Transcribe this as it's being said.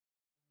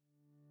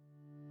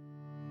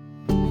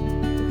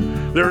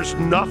There's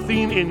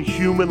nothing in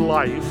human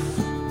life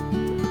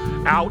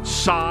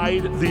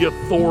outside the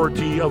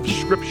authority of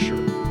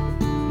Scripture.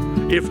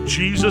 If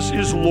Jesus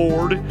is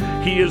Lord,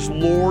 He is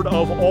Lord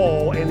of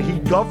all, and He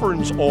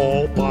governs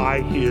all by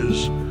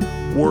His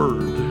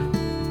word.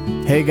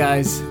 Hey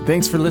guys,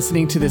 thanks for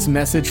listening to this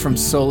message from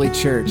Sola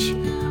Church.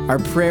 Our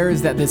prayer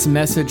is that this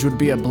message would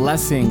be a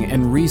blessing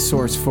and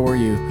resource for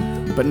you,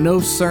 but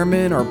no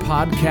sermon or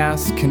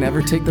podcast can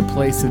ever take the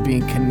place of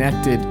being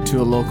connected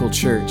to a local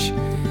church.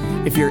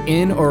 If you're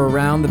in or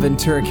around the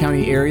Ventura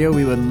County area,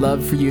 we would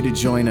love for you to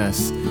join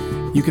us.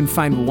 You can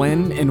find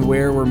when and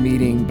where we're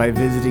meeting by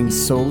visiting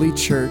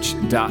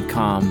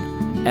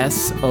solichurch.com,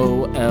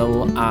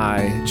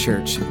 S-O-L-I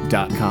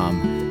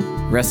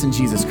church.com. Rest in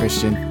Jesus,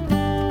 Christian.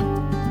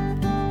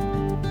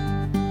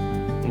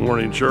 Good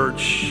morning,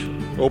 church.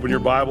 Open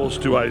your Bibles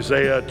to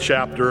Isaiah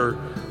chapter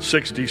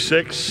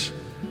 66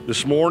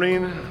 this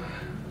morning.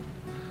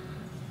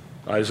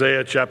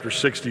 Isaiah chapter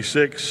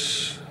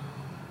 66.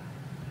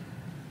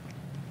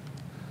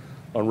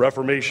 On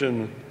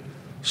Reformation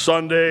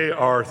Sunday,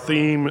 our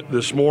theme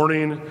this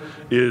morning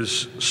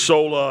is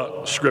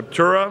Sola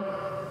Scriptura.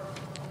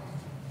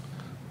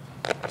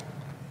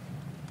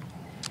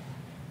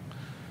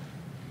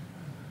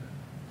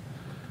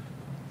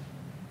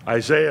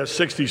 Isaiah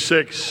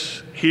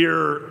 66,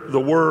 hear the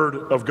word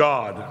of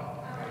God.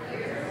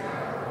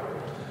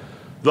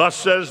 Thus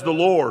says the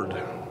Lord,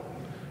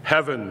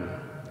 heaven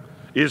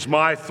is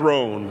my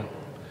throne,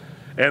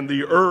 and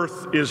the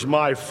earth is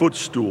my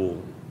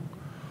footstool.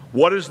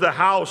 What is the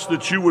house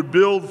that you would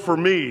build for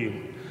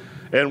me,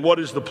 and what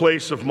is the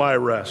place of my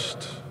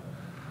rest?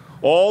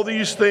 All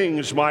these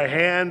things my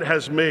hand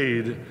has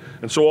made,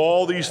 and so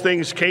all these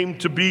things came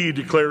to be,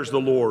 declares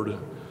the Lord.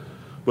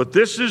 But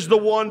this is the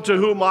one to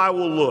whom I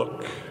will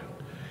look,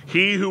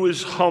 he who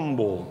is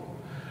humble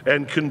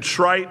and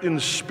contrite in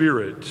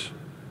spirit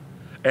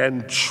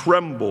and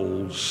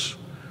trembles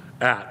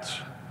at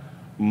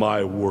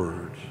my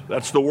word.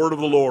 That's the word of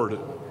the Lord.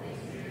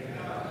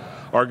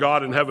 Our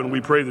God in heaven, we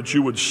pray that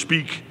you would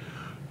speak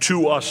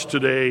to us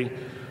today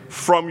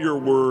from your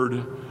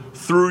word,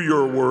 through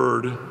your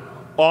word,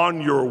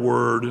 on your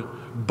word,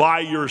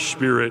 by your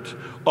Spirit,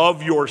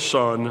 of your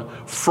Son,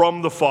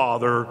 from the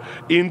Father,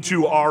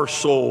 into our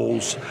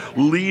souls,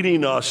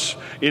 leading us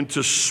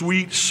into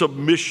sweet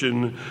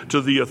submission to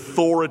the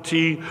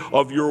authority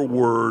of your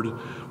word.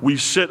 We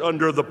sit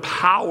under the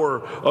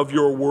power of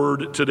your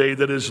word today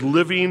that is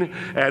living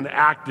and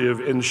active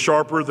and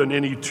sharper than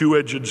any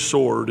two-edged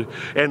sword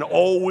and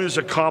always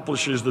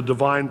accomplishes the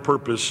divine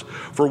purpose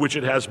for which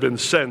it has been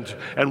sent.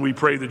 And we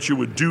pray that you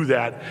would do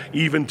that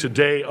even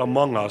today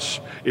among us.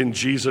 In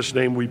Jesus'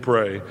 name we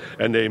pray,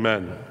 and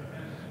amen.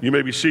 You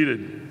may be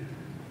seated.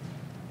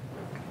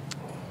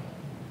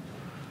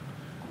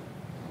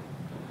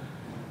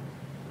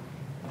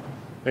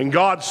 And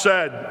God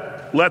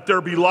said, "Let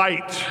there be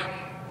light."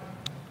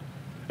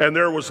 And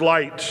there was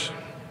light.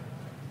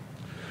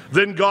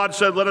 Then God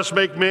said, "Let us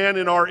make man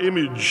in our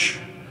image,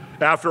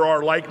 after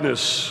our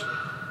likeness."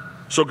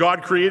 So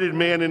God created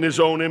man in his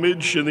own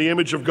image. In the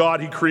image of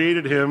God he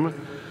created him.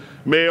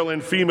 Male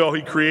and female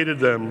he created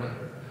them.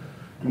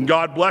 And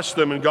God blessed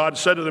them, and God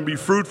said to them, "Be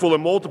fruitful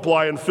and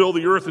multiply and fill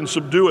the earth and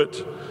subdue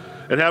it,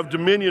 and have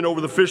dominion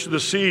over the fish of the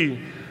sea,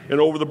 and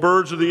over the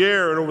birds of the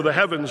air, and over the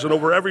heavens, and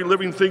over every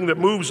living thing that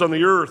moves on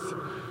the earth."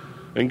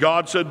 And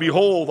God said,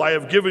 "Behold, I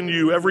have given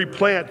you every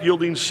plant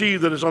yielding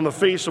seed that is on the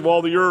face of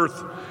all the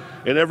earth,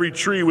 and every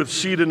tree with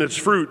seed in its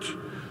fruit.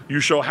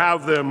 You shall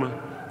have them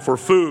for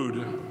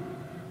food."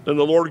 Then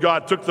the Lord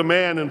God took the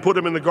man and put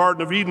him in the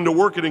Garden of Eden to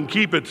work it and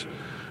keep it.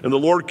 And the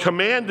Lord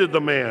commanded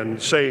the man,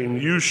 saying,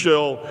 "You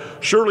shall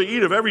surely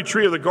eat of every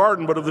tree of the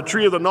garden, but of the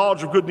tree of the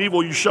knowledge of good and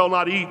evil you shall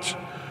not eat.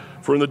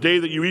 For in the day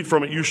that you eat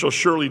from it you shall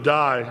surely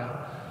die."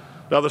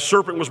 Now the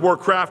serpent was more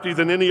crafty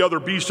than any other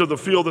beast of the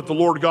field that the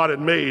Lord God had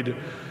made.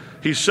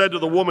 He said to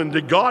the woman,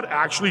 "Did God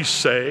actually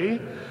say,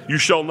 'You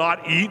shall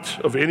not eat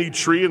of any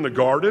tree in the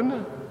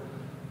garden'?"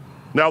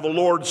 Now the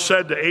Lord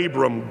said to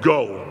Abram,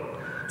 "Go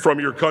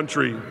from your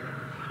country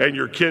and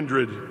your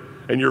kindred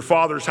and your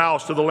father's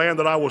house to the land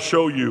that I will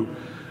show you,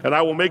 and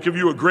I will make of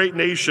you a great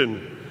nation,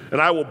 and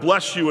I will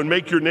bless you and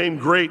make your name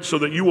great so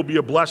that you will be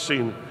a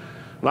blessing.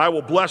 And I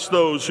will bless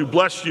those who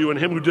bless you, and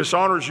him who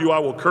dishonors you I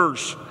will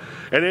curse.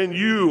 And in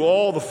you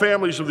all the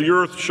families of the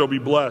earth shall be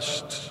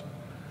blessed."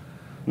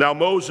 Now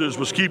Moses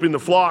was keeping the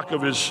flock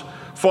of his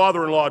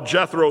father-in-law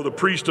Jethro, the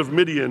priest of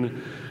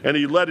Midian, and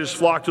he led his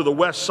flock to the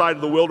west side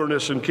of the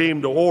wilderness and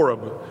came to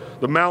Horeb,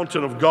 the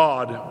mountain of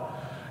God.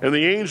 And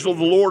the angel of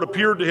the Lord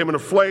appeared to him in a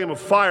flame of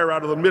fire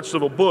out of the midst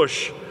of a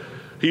bush.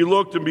 He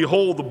looked, and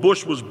behold, the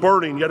bush was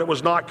burning, yet it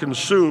was not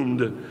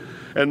consumed.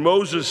 And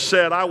Moses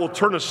said, "I will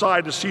turn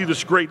aside to see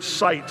this great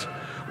sight,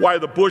 why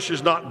the bush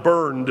is not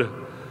burned."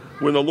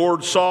 When the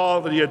Lord saw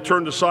that he had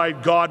turned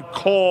aside, God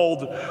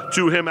called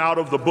to him out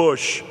of the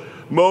bush,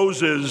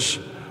 "Moses,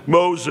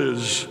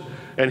 Moses."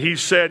 And he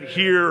said,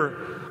 "Here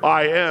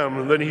I am."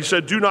 And then he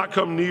said, "Do not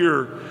come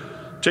near.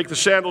 Take the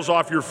sandals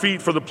off your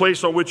feet, for the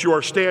place on which you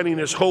are standing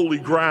is holy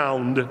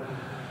ground."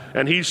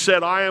 And he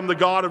said, I am the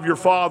God of your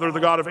father, the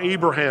God of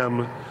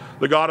Abraham,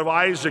 the God of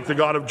Isaac, the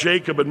God of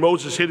Jacob. And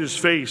Moses hid his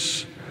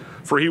face,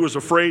 for he was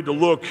afraid to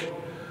look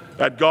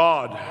at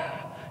God.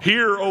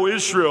 Hear, O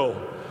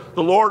Israel,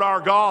 the Lord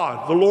our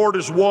God, the Lord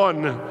is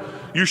one.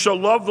 You shall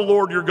love the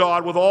Lord your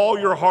God with all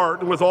your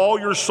heart and with all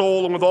your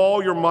soul and with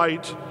all your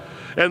might.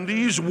 And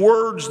these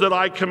words that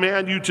I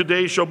command you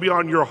today shall be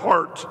on your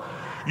heart.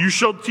 You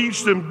shall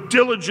teach them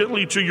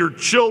diligently to your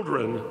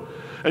children,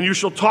 and you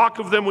shall talk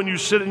of them when you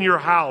sit in your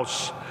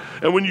house,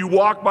 and when you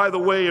walk by the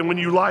way, and when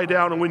you lie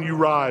down, and when you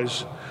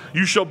rise.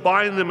 You shall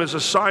bind them as a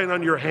sign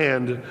on your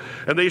hand,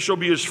 and they shall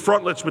be as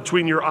frontlets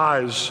between your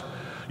eyes.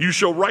 You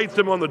shall write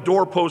them on the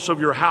doorposts of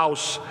your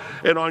house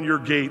and on your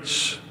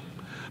gates.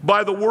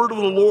 By the word of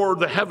the Lord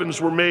the heavens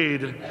were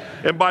made,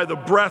 and by the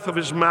breath of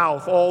his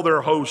mouth all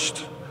their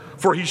host.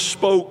 For he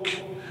spoke,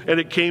 and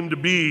it came to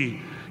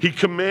be. He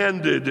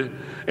commanded,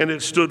 and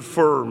it stood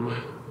firm.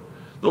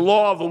 The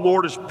law of the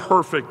Lord is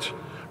perfect,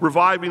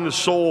 reviving the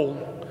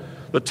soul.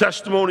 The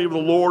testimony of the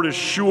Lord is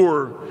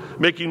sure,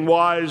 making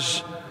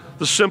wise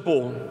the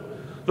simple.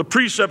 The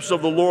precepts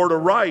of the Lord are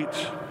right,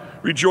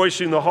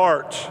 rejoicing the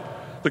heart.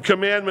 The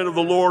commandment of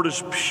the Lord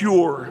is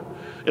pure,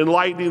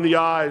 enlightening the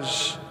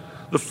eyes.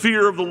 The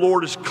fear of the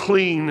Lord is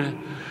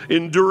clean,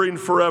 enduring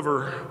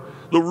forever.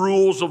 The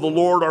rules of the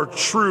Lord are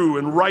true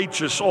and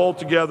righteous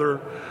altogether.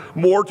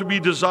 More to be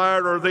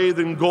desired are they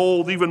than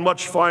gold, even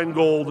much fine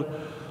gold.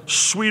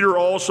 Sweeter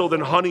also than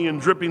honey and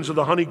drippings of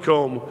the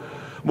honeycomb.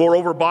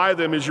 Moreover, by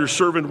them is your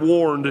servant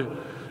warned.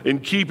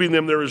 In keeping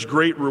them there is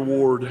great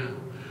reward.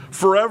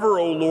 Forever,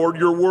 O Lord,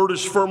 your word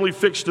is firmly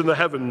fixed in the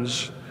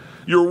heavens.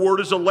 Your word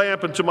is a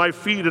lamp unto my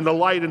feet and a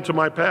light unto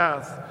my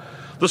path.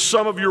 The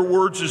sum of your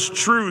words is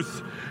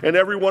truth, and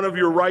every one of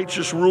your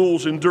righteous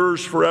rules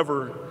endures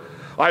forever.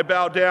 I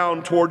bow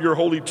down toward your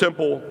holy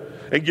temple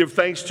and give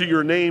thanks to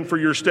your name for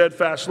your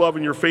steadfast love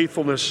and your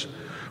faithfulness.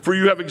 For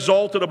you have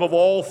exalted above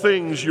all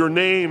things your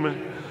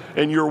name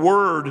and your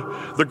word.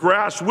 The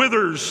grass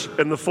withers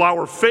and the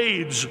flower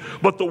fades,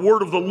 but the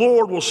word of the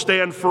Lord will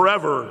stand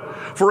forever.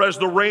 For as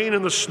the rain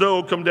and the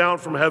snow come down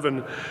from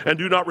heaven and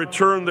do not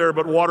return there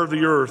but water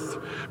the earth,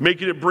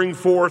 making it bring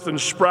forth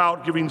and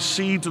sprout, giving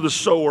seed to the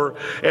sower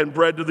and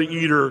bread to the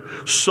eater,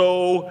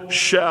 so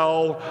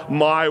shall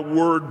my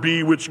word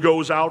be which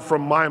goes out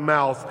from my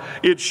mouth.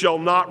 It shall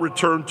not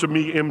return to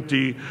me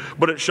empty,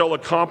 but it shall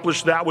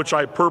accomplish that which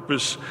I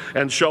purpose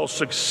and shall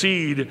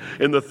succeed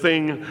in the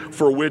thing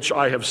for which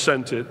I have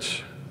sent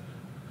it.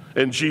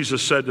 And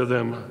Jesus said to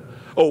them,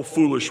 O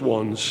foolish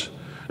ones,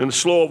 and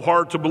slow of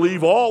heart to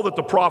believe all that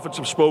the prophets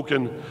have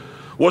spoken.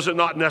 Was it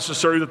not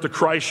necessary that the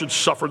Christ should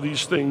suffer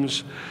these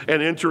things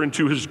and enter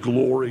into his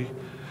glory?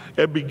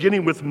 And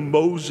beginning with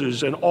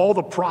Moses and all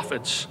the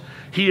prophets,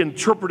 he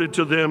interpreted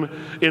to them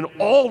in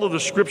all of the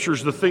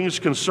scriptures the things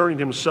concerning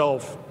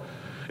himself.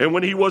 And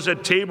when he was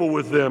at table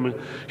with them,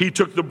 he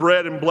took the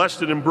bread and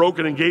blessed it and broke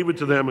it and gave it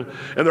to them.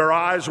 And their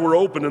eyes were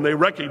open and they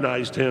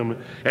recognized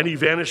him, and he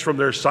vanished from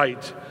their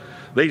sight.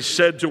 They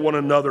said to one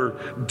another,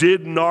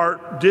 Did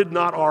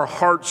not our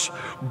hearts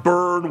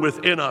burn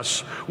within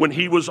us when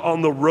he was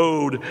on the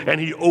road and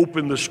he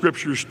opened the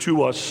scriptures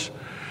to us?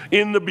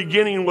 In the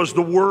beginning was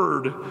the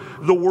Word.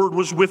 The Word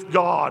was with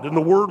God, and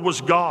the Word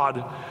was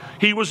God.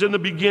 He was in the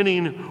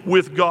beginning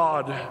with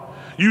God.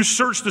 You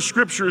search the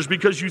scriptures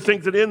because you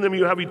think that in them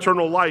you have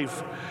eternal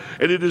life,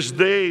 and it is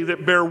they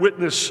that bear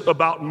witness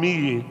about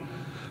me.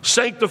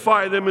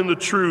 Sanctify them in the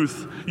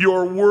truth.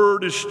 Your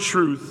word is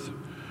truth.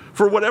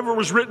 For whatever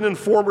was written in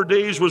former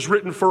days was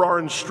written for our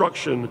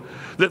instruction,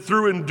 that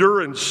through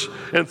endurance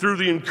and through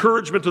the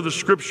encouragement of the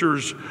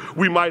scriptures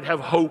we might have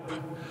hope.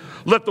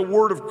 Let the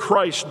word of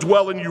Christ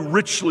dwell in you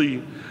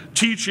richly,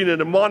 teaching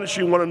and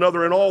admonishing one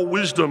another in all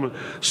wisdom,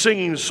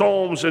 singing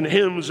psalms and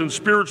hymns and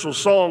spiritual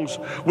songs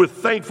with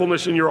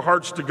thankfulness in your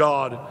hearts to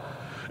God.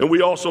 And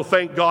we also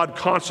thank God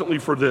constantly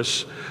for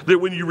this, that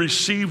when you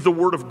received the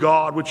word of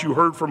God, which you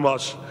heard from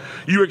us,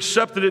 you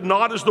accepted it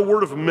not as the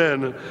word of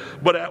men,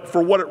 but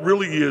for what it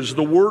really is,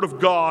 the word of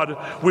God,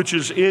 which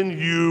is in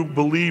you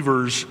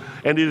believers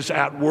and is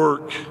at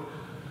work.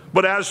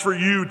 But as for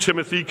you,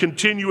 Timothy,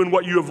 continue in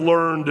what you have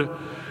learned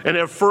and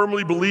have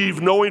firmly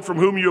believed, knowing from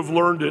whom you have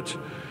learned it,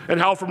 and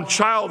how from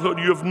childhood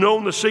you have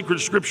known the sacred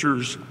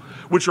scriptures,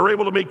 which are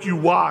able to make you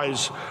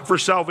wise for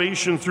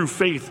salvation through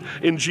faith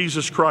in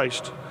Jesus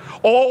Christ.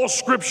 All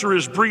scripture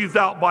is breathed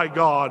out by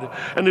God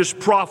and is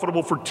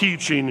profitable for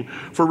teaching,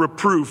 for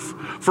reproof,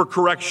 for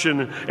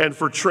correction, and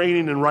for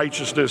training in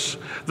righteousness,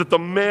 that the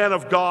man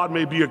of God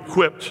may be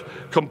equipped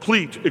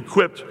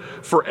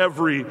for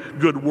every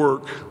good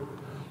work.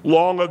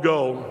 Long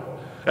ago,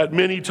 at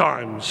many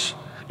times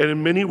and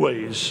in many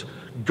ways,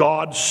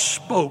 God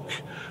spoke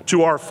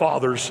to our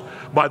fathers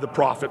by the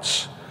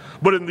prophets.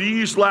 But in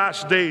these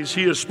last days,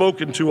 he has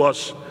spoken to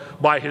us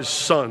by his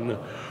Son,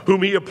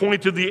 whom he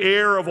appointed the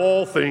heir of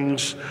all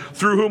things,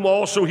 through whom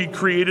also he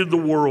created the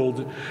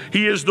world.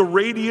 He is the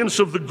radiance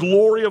of the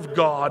glory of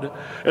God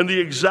and the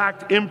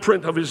exact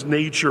imprint of his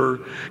nature,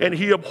 and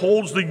he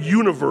upholds the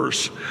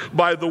universe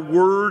by the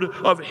word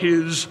of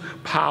his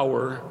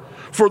power.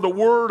 For the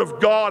word of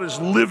God is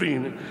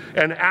living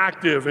and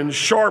active and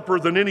sharper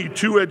than any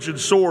two-edged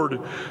sword,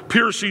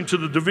 piercing to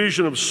the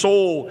division of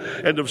soul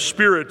and of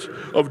spirit,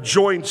 of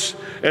joints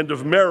and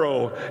of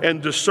marrow,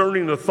 and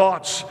discerning the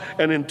thoughts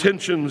and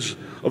intentions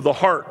of the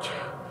heart.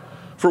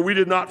 For we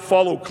did not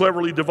follow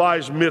cleverly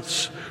devised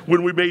myths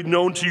when we made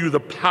known to you the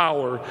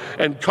power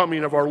and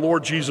coming of our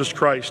Lord Jesus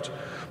Christ.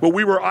 But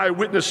we were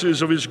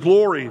eyewitnesses of his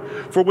glory,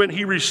 for when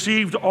he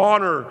received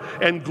honor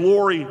and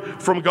glory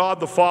from God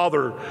the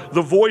Father,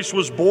 the voice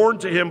was borne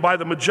to him by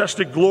the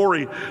majestic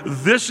glory,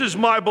 "This is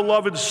my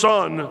beloved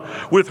Son,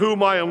 with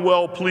whom I am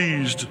well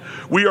pleased."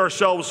 We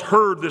ourselves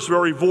heard this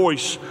very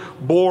voice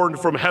borne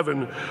from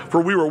heaven, for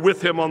we were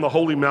with him on the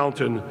holy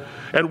mountain.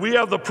 And we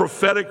have the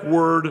prophetic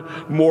word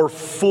more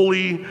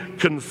fully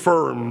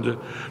confirmed,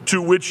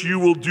 to which you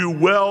will do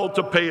well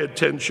to pay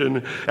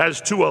attention, as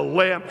to a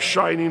lamp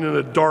shining in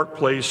a dark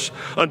place,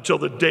 until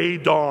the day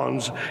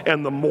dawns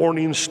and the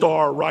morning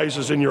star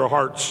rises in your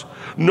hearts.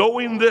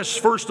 Knowing this,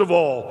 first of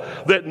all,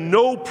 that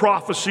no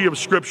prophecy of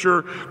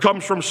Scripture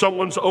comes from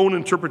someone's own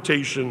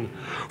interpretation.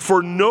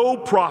 For no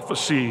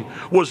prophecy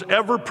was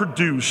ever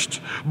produced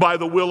by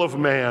the will of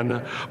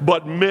man,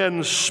 but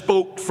men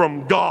spoke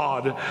from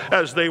God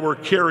as they were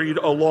carried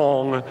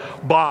along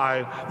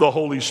by the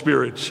Holy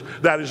Spirit.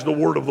 That is the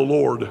word of the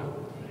Lord.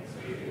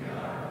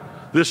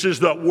 This is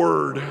the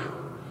word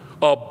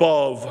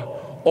above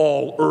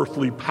all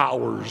earthly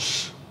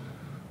powers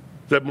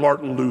that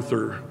Martin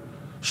Luther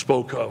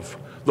spoke of.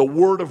 The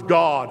Word of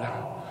God,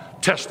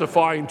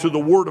 testifying to the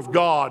Word of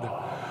God,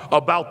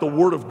 about the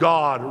Word of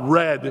God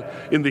read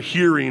in the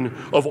hearing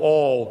of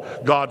all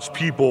God's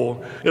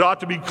people. It ought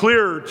to be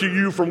clear to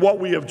you from what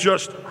we have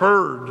just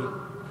heard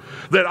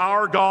that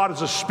our God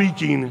is a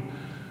speaking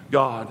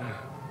God.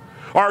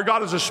 Our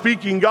God is a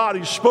speaking God.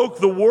 He spoke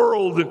the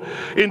world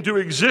into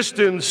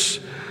existence.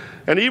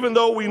 And even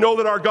though we know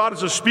that our God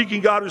is a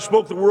speaking God who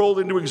spoke the world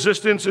into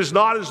existence, it's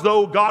not as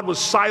though God was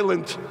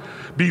silent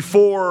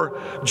before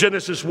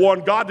Genesis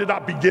 1. God did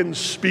not begin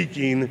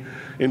speaking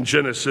in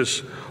Genesis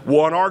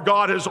 1. Our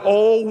God has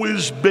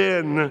always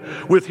been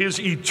with his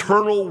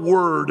eternal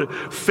word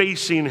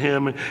facing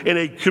him in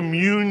a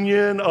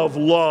communion of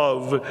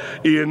love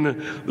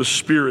in the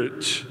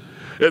Spirit.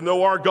 And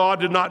though our God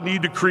did not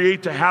need to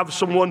create to have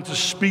someone to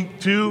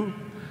speak to,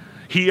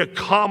 he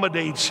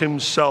accommodates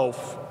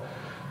himself.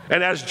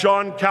 And as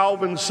John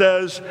Calvin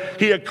says,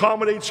 he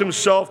accommodates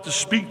himself to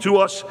speak to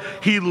us.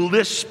 He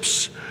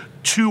lisps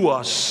to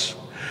us.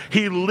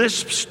 He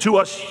lisps to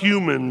us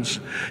humans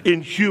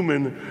in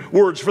human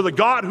words. For the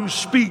God who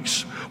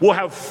speaks will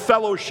have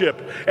fellowship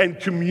and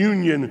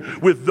communion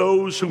with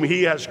those whom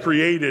he has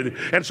created.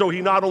 And so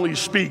he not only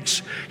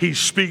speaks, he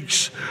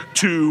speaks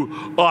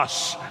to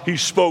us. He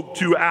spoke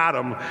to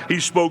Adam. He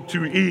spoke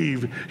to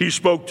Eve. He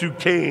spoke to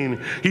Cain.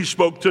 He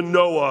spoke to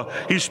Noah.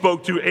 He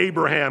spoke to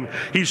Abraham.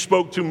 He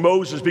spoke to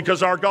Moses,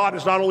 because our God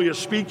is not only a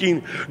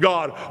speaking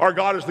God, our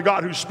God is the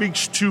God who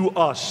speaks to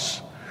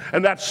us.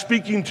 And that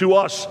speaking to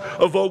us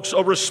evokes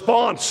a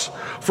response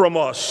from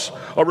us,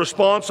 a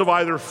response of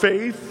either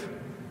faith,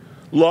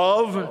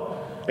 love,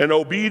 and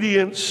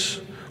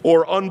obedience,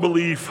 or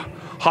unbelief,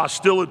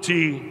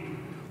 hostility,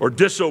 or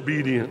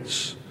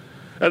disobedience.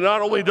 And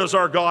not only does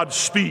our God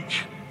speak,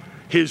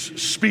 his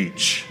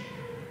speech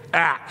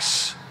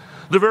acts.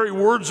 The very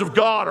words of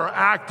God are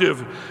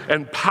active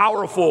and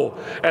powerful,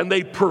 and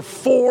they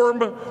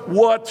perform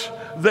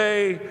what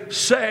they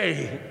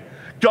say.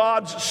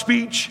 God's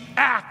speech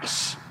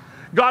acts.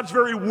 God's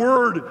very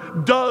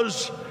word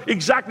does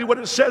exactly what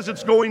it says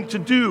it's going to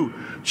do.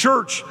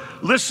 Church,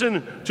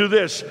 listen to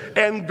this.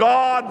 And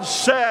God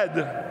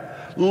said,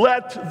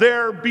 "Let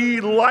there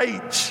be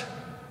light."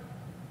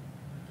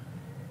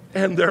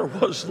 And there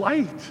was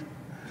light,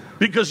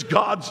 because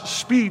God's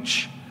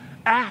speech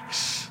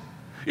acts.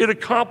 It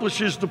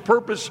accomplishes the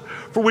purpose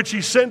for which he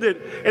sent it,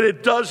 and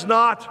it does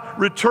not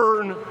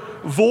return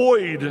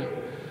void.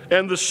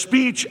 And the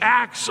speech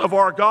acts of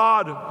our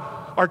God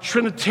are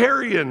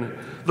Trinitarian.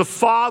 The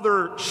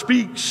Father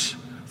speaks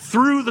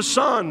through the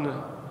Son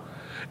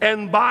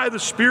and by the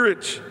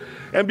Spirit.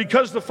 And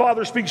because the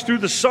Father speaks through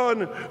the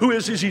Son, who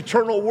is his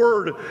eternal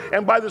word,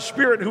 and by the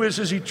Spirit, who is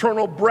his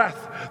eternal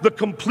breath, the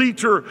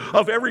completer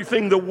of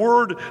everything, the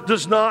word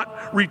does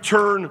not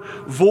return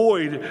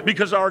void,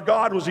 because our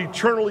God was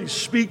eternally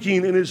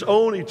speaking in his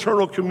own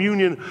eternal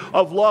communion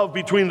of love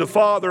between the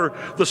Father,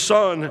 the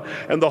Son,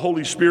 and the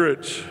Holy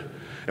Spirit.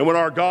 And when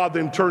our God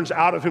then turns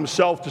out of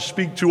himself to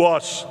speak to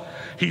us,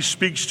 he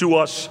speaks to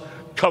us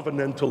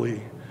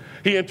covenantally.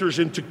 He enters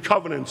into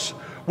covenants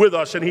with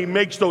us, and he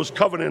makes those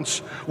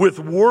covenants with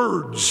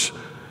words.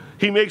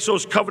 He makes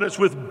those covenants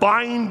with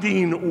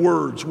binding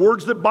words,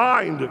 words that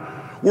bind,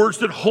 words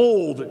that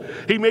hold.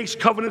 He makes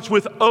covenants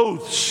with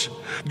oaths.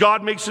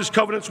 God makes his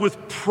covenants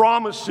with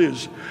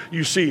promises.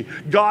 You see,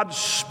 God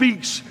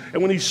speaks,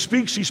 and when he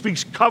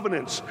speaks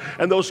covenants.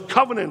 And those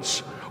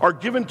covenants are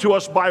given to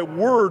us by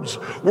words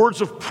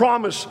of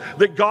promise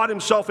that God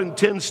himself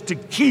intends to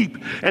keep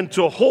and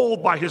to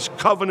hold by his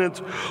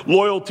covenant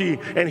loyalty.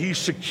 And he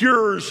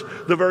secures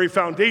the very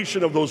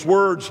foundation of those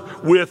words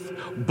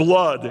with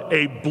blood,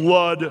 a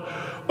blood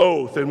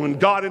oath. And when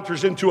God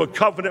enters into a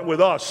covenant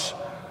with us,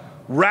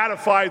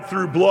 ratified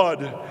through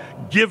blood,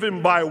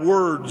 given by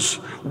words,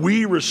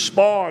 we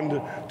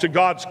respond to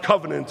God's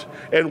covenant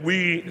and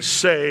we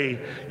say,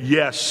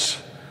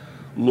 yes,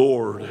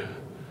 Lord.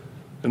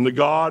 And the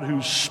God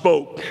who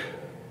spoke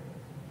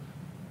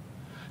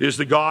is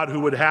the God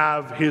who would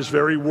have his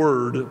very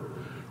word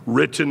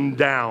written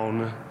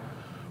down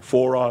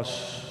for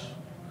us,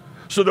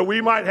 so that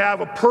we might have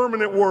a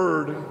permanent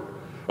word,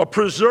 a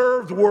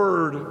preserved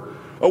word,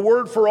 a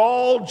word for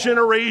all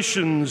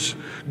generations.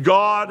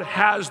 God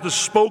has the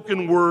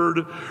spoken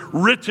word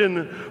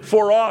written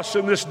for us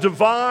in this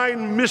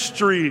divine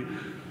mystery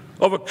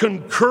of a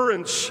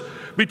concurrence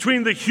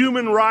between the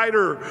human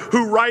writer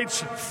who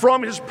writes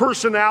from his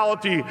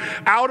personality,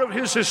 out of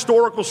his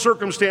historical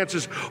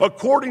circumstances,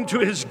 according to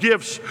his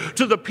gifts,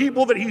 to the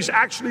people that he's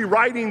actually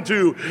writing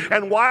to.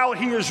 And while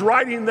he is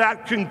writing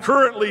that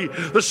concurrently,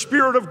 the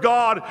Spirit of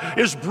God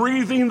is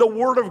breathing the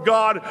Word of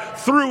God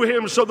through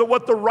him, so that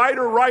what the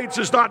writer writes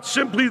is not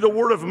simply the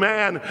word of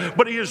man,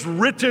 but he has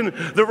written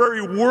the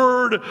very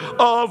Word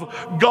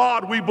of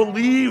God. We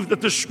believe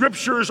that the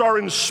Scriptures are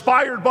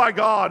inspired by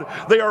God.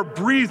 They are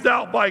breathed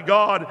out by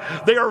God.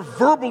 They are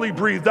verbally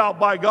breathed out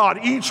by God.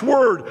 Each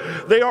word,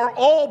 they are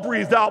all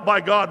breathed out by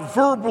God.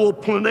 Verbal,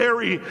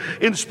 plenary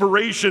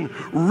inspiration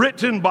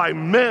written by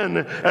men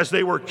as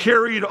they were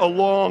carried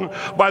along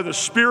by the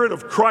Spirit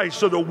of Christ,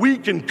 so that we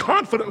can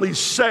confidently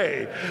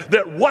say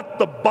that what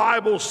the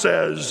Bible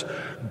says,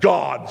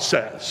 God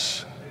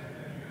says.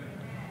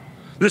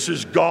 This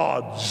is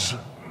God's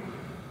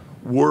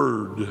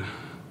word.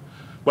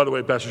 By the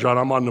way, Pastor John,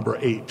 I'm on number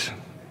 8.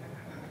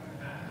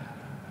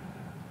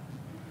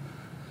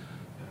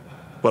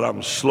 But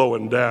I'm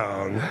slowing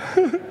down.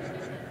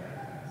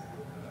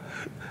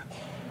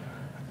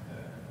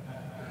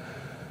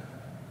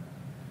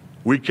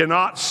 We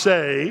cannot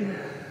say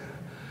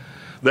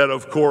that,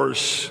 of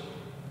course,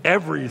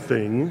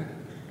 everything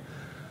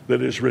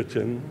that is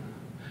written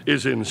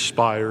is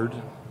inspired.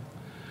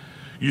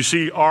 You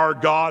see, our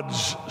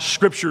God's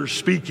Scripture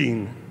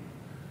speaking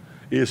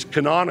is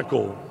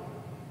canonical.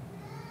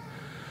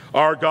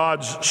 Our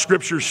God's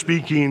Scripture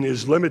speaking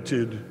is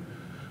limited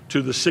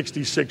to the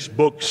 66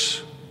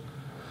 books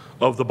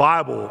of the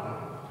Bible,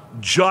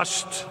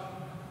 just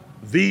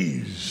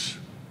these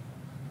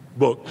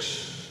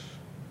books,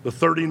 the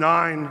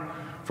 39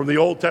 from the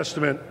Old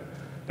Testament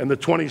and the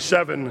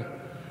 27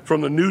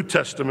 from the New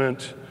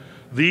Testament.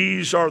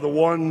 These are the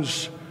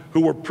ones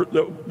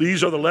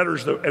these are the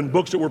letters and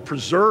books that were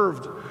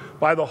preserved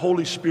by the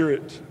Holy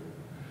Spirit.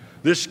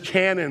 This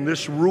canon,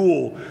 this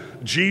rule,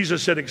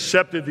 Jesus had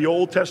accepted the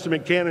Old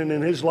Testament canon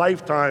in his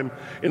lifetime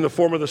in the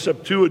form of the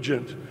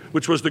Septuagint,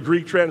 which was the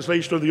Greek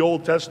translation of the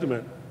Old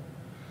Testament.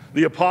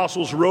 The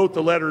apostles wrote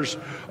the letters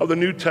of the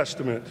New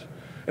Testament,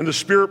 and the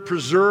Spirit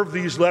preserved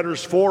these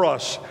letters for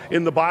us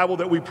in the Bible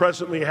that we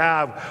presently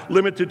have,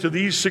 limited to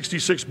these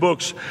 66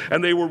 books,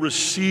 and they were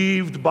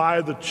received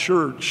by the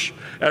church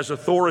as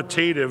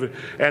authoritative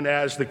and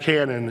as the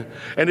canon.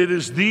 And it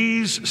is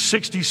these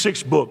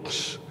 66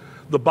 books,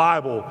 the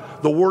Bible,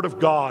 the Word of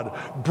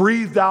God,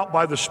 breathed out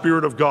by the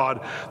Spirit of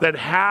God, that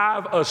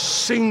have a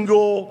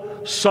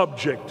single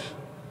subject.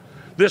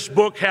 This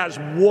book has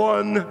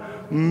one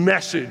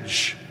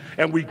message,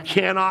 and we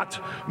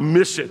cannot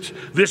miss it.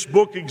 This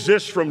book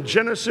exists from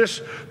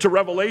Genesis to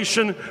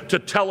Revelation to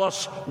tell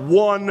us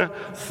one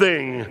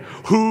thing: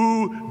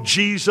 who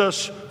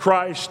Jesus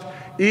Christ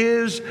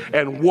is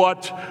and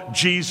what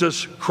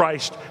Jesus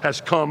Christ has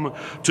come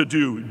to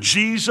do.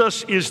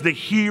 Jesus is the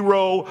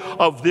hero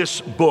of this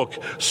book.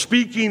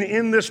 Speaking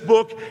in this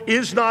book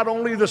is not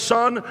only the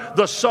Son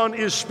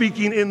is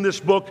speaking in this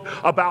book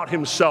about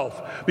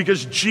himself,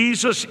 because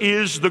Jesus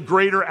is the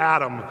greater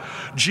Adam.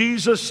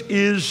 Jesus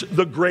is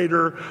the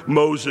greater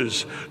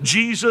Moses.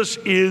 Jesus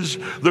is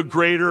the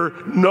greater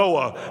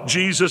Noah.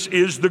 Jesus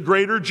is the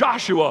greater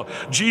Joshua.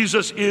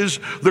 Jesus is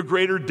the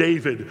greater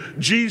David.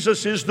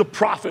 Jesus is the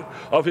prophet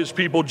of his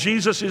people.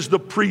 Jesus is the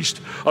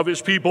priest of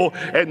his people,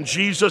 and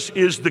Jesus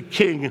is the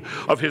king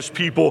of his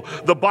people.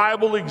 The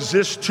Bible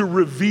exists to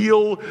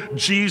reveal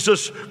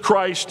Jesus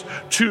Christ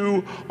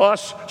to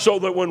us, so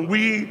that when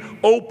we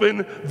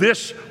open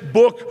this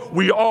book,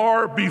 we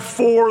are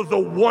before the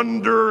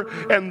wonder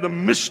and the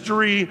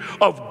mystery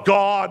of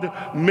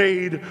God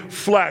made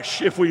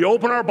flesh. If we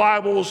open our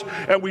Bibles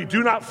and we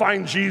do not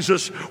find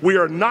Jesus, we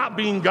are not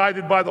being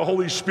guided by the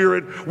Holy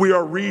Spirit. We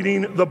are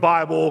reading the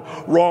Bible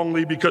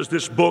wrongly, because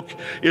this book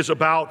is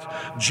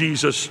about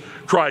Jesus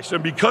Christ.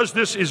 And because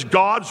this is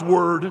God's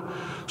word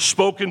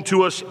spoken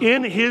to us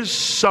in his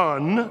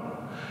Son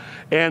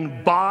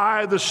and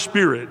by the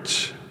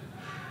Spirit,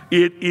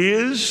 It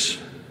is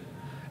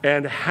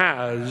and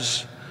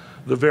has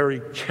the very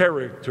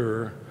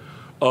character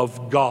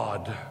of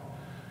God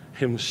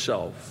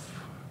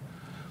himself.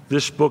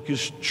 This book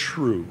is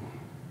true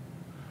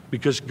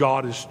because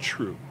God is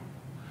true.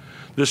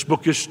 This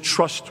book is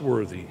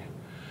trustworthy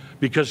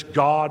because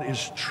God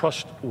is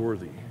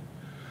trustworthy.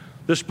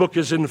 This book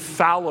is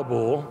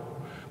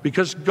infallible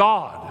because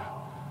God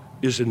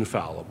is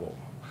infallible.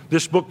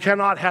 This book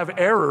cannot have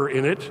error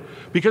in it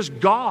because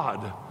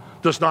God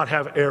does not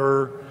have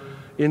error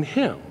in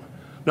him.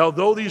 Now,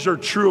 though these are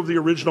true of the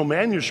original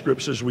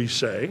manuscripts, as we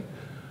say,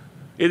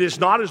 it is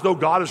not as though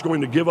God is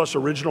going to give us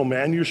original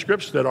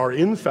manuscripts that are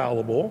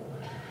infallible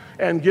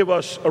and give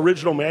us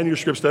original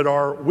manuscripts that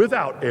are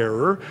without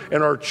error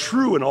and are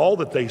true in all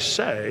that they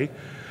say,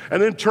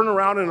 and then turn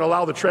around and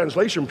allow the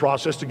translation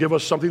process to give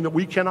us something that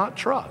we cannot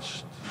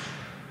trust.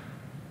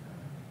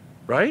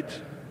 Right?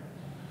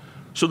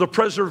 So the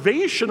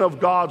preservation of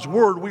God's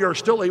word, we are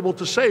still able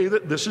to say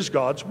that this is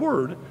God's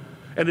word,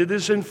 and it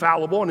is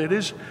infallible, and it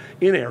is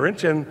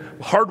inerrant, and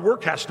hard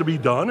work has to be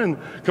done, and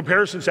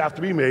comparisons have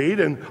to be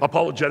made, and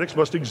apologetics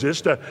must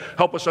exist to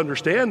help us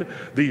understand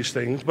these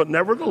things. But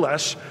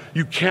nevertheless,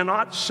 you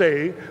cannot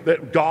say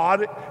that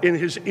God, in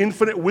his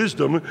infinite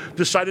wisdom,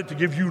 decided to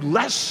give you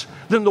less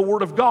than the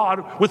Word of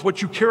God with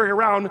what you carry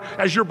around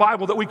as your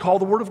Bible that we call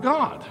the Word of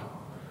God.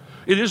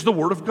 It is the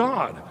Word of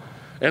God.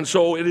 And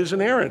so it is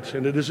inerrant,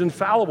 and it is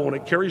infallible, and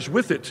it carries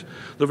with it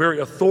the very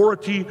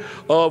authority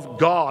of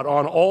God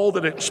on all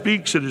that it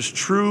speaks. It is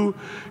true,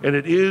 and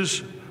it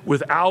is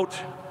without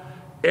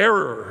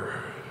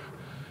error.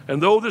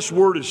 And though this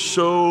word is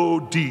so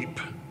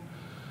deep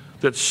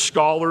that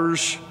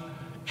scholars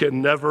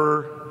can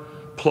never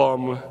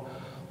plumb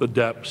the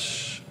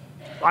depths,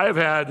 I have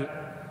had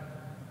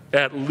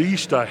at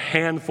least a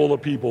handful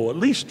of people, at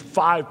least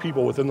 5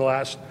 people within the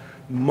last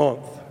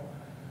month,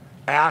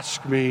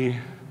 ask me,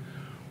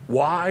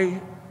 why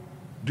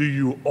do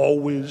you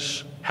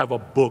always have a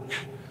book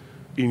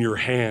in your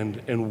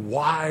hand, and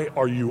why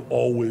are you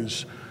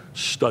always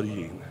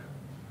studying?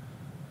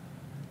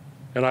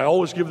 And I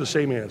always give the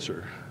same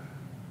answer.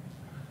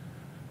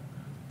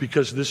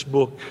 Because this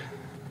book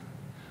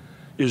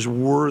is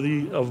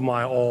worthy of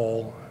my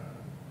all,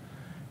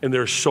 and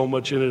there's so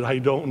much in it I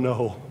don't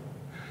know.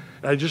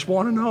 And I just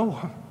want to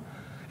know.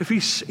 If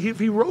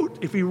he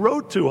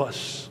wrote to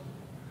us,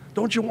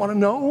 don't you want to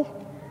know?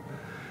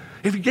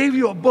 If he gave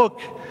you a book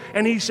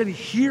and he said,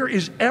 here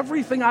is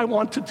everything I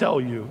want to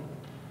tell you.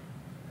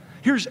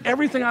 Here's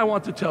everything I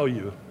want to tell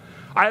you.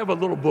 I have a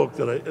little book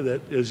that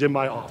is in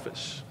my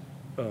office.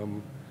 It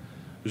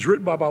was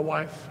written by my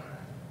wife.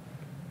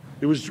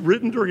 It was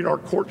written during our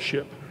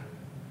courtship.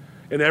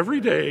 And every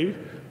day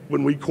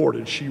when we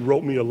courted, she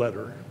wrote me a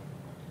letter.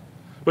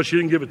 But she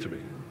didn't give it to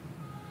me.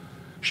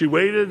 She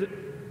waited,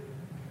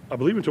 I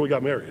believe, until we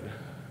got married.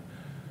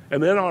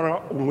 And then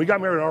when we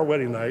got married on our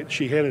wedding night,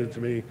 she handed it to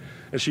me,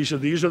 and she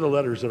said, these are the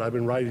letters that I've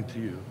been writing to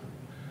you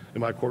in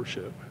my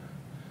courtship.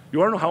 You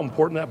want to know how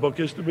important that book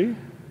is to me?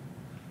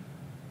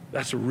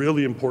 That's a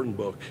really important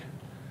book.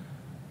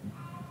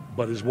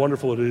 But as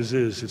wonderful as it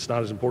is, it's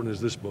not as important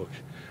as this book.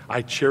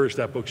 I cherish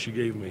that book she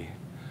gave me.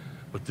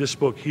 But this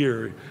book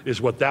here is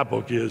what that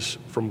book is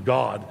from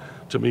God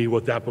to me,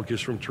 what that book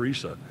is from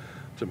Teresa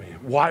to me.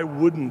 Why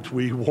wouldn't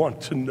we want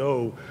to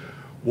know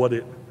what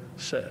it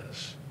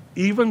says?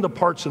 Even the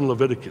parts in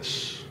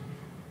Leviticus.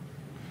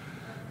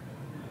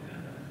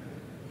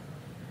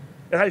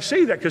 And I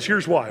say that because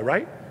here's why,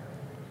 right?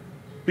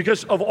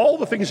 Because of all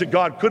the things that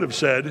God could have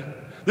said,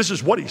 this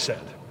is what he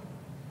said.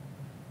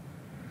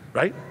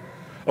 Right?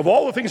 Of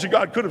all the things that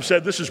God could have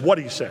said, this is what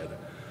he said.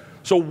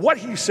 So what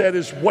he said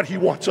is what he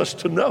wants us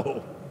to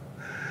know.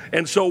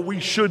 And so we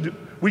should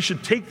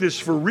take this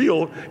for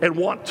real and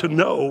want to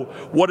know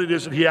what it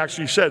is that he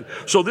actually said.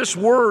 So this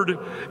word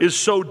is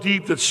so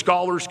deep that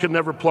scholars can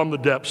never plumb the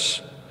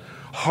depths.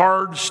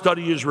 Hard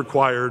study is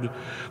required.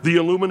 The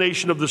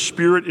illumination of the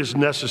Spirit is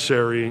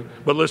necessary.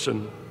 But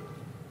listen,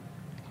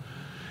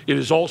 it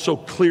is also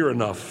clear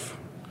enough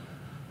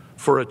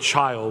for a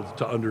child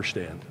to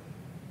understand.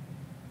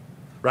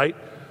 Right?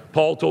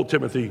 Paul told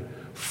Timothy,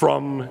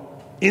 from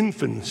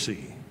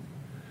infancy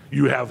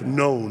you have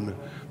known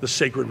the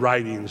sacred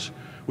writings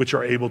which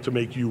are able to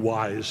make you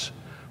wise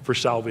for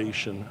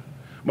salvation.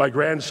 My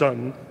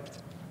grandson,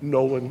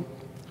 Nolan,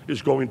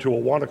 is going to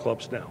Awana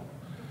clubs now.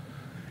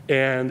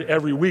 And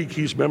every week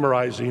he's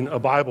memorizing a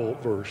Bible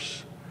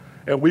verse.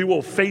 And we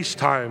will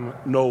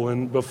FaceTime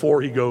Nolan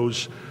before he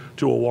goes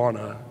to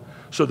Awana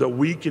so that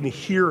we can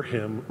hear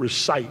him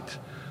recite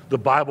the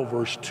Bible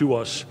verse to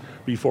us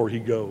before he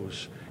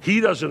goes. He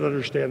doesn't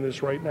understand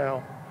this right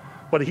now,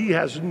 but he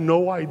has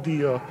no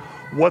idea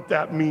what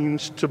that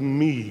means to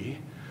me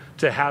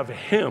to have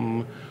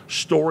him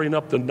storing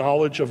up the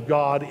knowledge of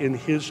God in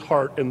his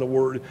heart and the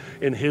Word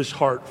in his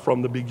heart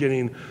from the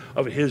beginning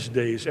of his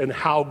days, and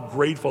how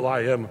grateful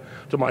I am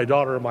to my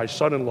daughter and my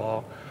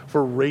son-in-law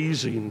for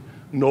raising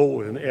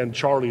Nolan and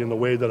Charlie in the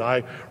way that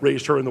I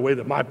raised her, in the way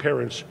that my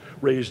parents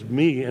raised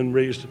me and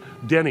raised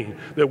Denny,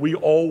 that we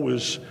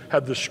always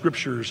have the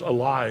Scriptures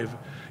alive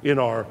in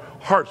our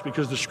hearts,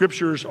 because the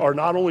Scriptures are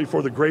not only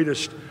for the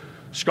greatest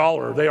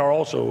scholar, they are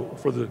also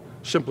for the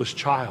simplest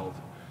child.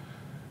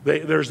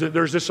 There's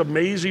this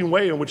amazing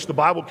way in which the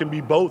Bible can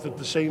be both at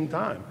the same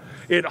time.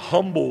 It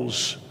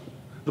humbles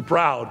the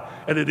proud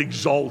and it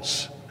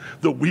exalts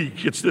the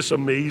weak. It's this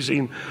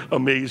amazing,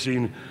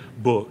 amazing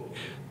book.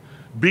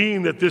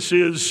 Being that this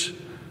is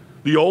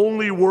the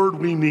only word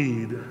we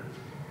need,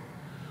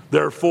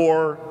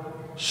 therefore,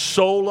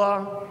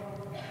 Sola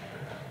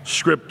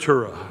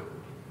Scriptura.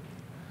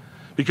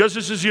 Because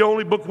this is the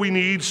only book we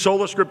need,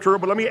 Sola Scriptura,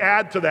 but let me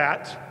add to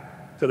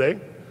that today.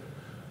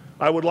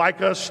 I would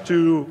like us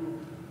to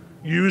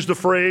use the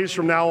phrase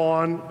from now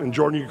on, and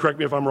Jordan, you can correct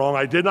me if I'm wrong.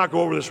 I did not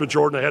go over this with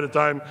Jordan ahead of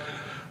time.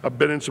 I've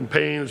been in some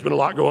pain. There's been a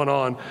lot going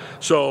on.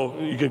 So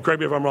you can correct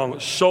me if I'm wrong.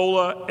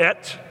 Sola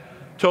et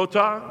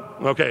tota.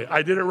 Okay,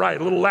 I did it right.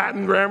 A little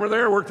Latin grammar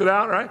there, worked it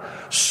out, right?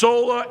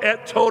 Sola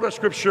et tota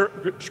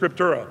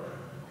Scriptura.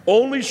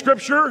 Only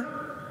Scripture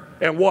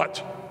and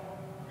what?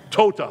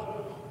 Tota.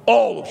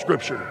 All of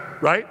Scripture,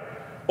 right?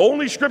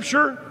 Only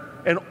Scripture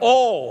and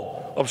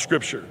all of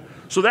Scripture.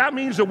 So that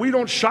means that we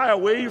don't shy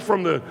away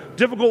from the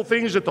difficult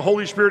things that the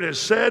Holy Spirit has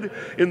said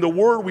in the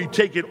Word. We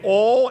take it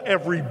all,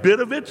 every bit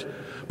of it,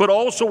 but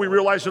also we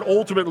realize that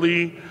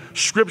ultimately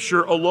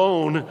Scripture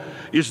alone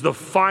is the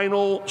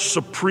final,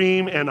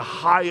 supreme, and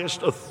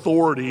highest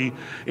authority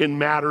in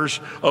matters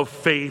of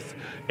faith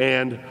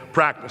and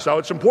practice. Now,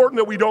 it's important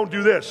that we don't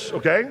do this,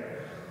 okay?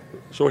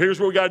 So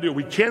here's what we got to do.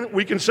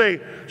 We can say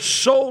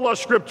sola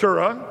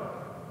scriptura,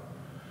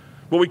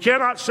 but we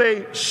cannot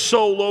say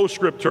solo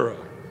scriptura.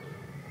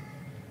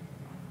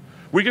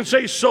 We can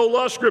say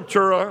sola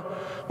scriptura,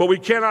 but we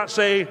cannot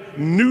say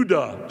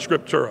nuda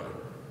scriptura.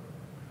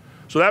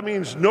 So that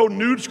means no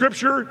nude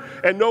scripture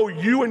and no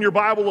you and your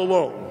Bible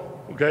alone.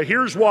 Okay,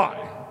 here's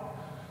why.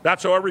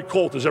 That's how every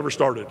cult has ever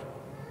started.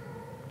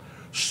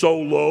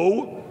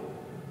 Solo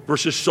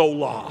versus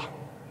sola.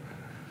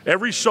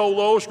 Every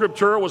solo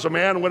scriptura was a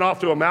man who went off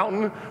to a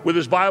mountain with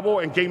his Bible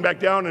and came back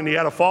down, and he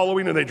had a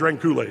following and they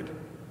drank Kool-Aid.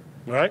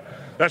 All right?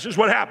 That's just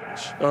what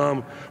happens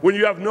when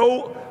you have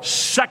no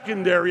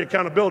secondary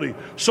accountability.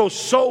 So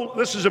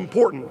this is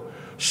important.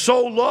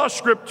 Sola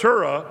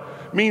scriptura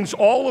means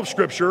all of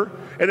Scripture,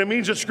 and it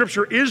means that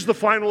Scripture is the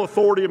final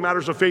authority in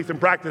matters of faith and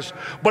practice,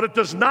 but it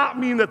does not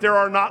mean that there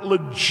are not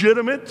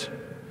legitimate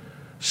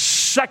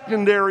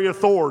secondary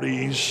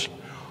authorities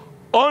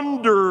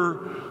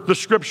under the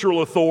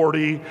scriptural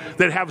authority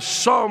that have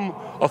some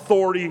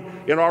authority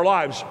in our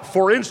lives.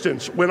 For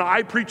instance, when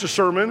I preach a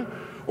sermon,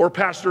 or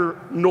Pastor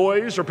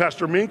Noyes or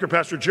Pastor Mink or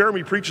Pastor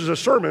Jeremy preaches a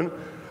sermon,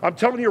 I'm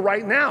telling you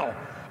right now,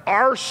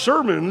 our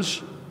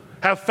sermons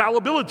have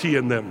fallibility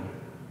in them.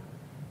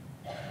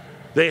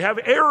 They have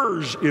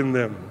errors in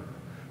them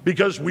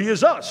because we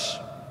is us,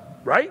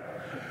 right?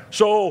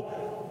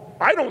 So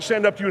I don't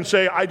stand up to you and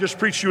say, I just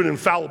preached you an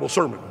infallible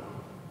sermon.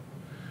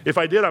 If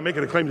I did, I'm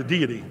making a claim to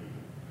deity.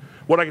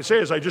 What I can say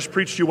is I just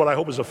preached you what I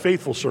hope is a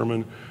faithful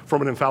sermon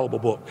from an infallible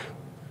book.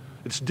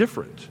 It's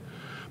different.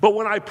 But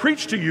when I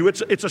preach to you,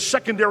 it's a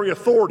secondary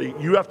authority.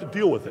 You have to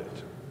deal with it.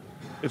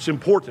 It's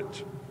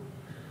important.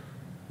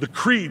 The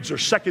creeds are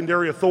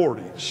secondary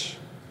authorities.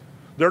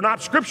 They're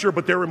not Scripture,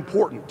 but they're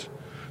important.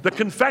 The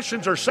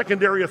confessions are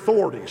secondary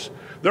authorities.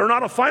 They're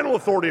not a final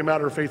authority in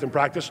matter of faith and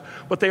practice,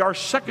 but they are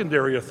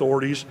secondary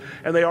authorities,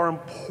 and they are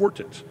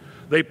important.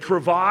 They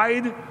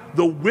provide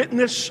the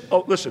witness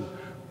of, listen,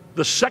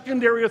 the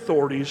secondary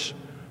authorities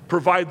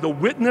provide the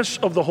witness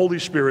of the Holy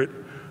Spirit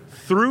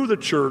through the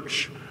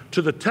church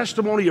to the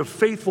testimony of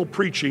faithful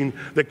preaching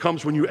that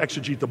comes when you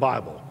exegete the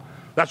Bible.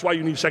 That's why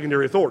you need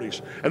secondary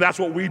authorities. And that's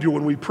what we do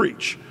when we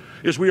preach,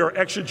 is we are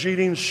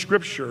exegeting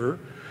Scripture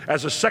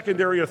as a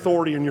secondary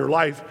authority in your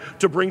life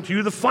to bring to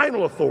you the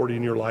final authority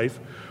in your life,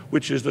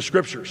 which is the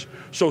Scriptures.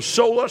 So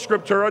sola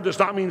scriptura does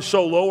not mean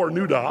solo or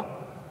nuda.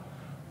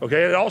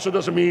 Okay, it also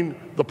doesn't mean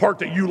the part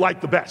that you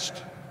like the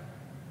best,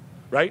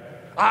 right?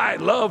 I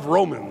love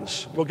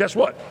Romans. Well, guess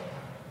what?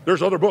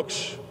 There's other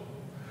books.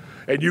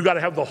 And you got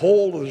to have the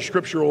whole of the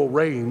scriptural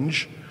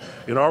range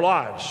in our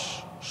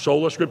lives.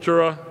 Sola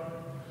scriptura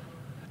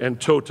and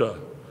tota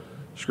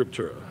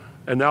scriptura.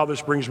 And now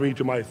this brings me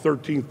to my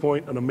 13th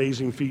point, an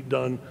amazing feat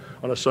done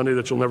on a Sunday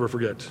that you'll never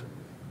forget.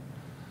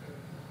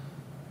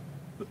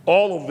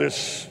 All of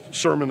this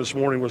sermon this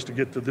morning was to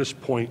get to this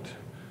point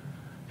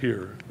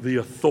here, the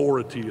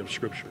authority of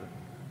Scripture.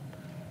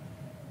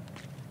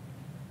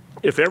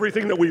 If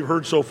everything that we've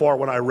heard so far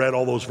when I read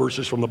all those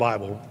verses from the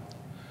Bible,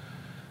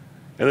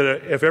 and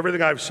that if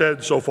everything I've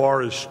said so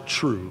far is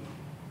true,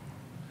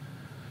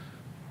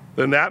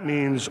 then that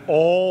means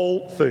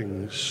all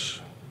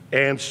things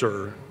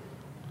answer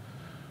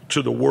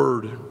to the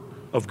Word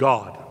of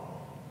God,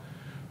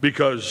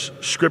 because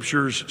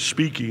Scripture's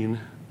speaking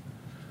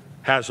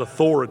has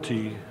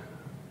authority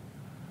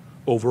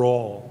over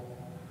all.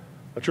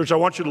 Now, church, I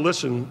want you to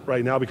listen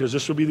right now, because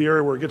this will be the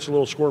area where it gets a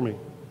little squirmy.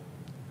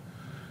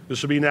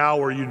 This would be now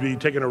where you'd be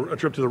taking a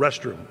trip to the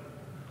restroom.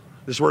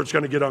 This is where it's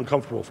going to get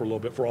uncomfortable for a little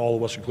bit for all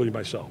of us, including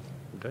myself.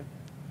 Okay?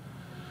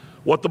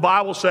 What the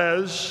Bible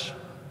says,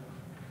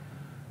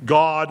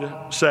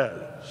 God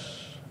says.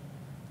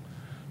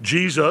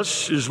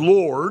 Jesus is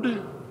Lord,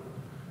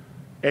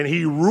 and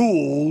he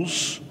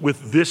rules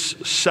with this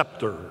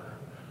scepter,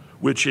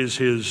 which is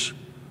his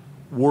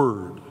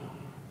word.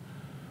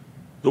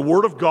 The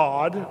word of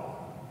God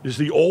is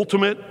the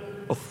ultimate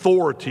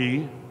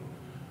authority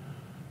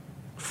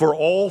for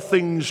all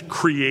things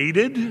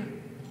created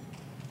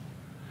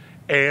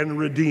and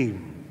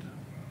redeemed.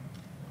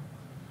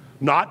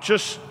 Not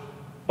just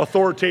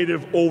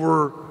authoritative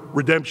over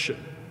redemption,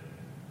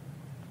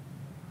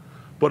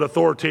 but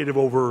authoritative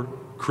over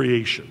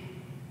creation.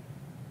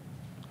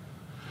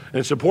 And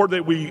it's important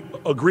that we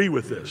agree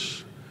with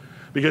this,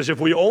 because if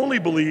we only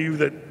believe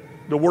that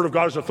the Word of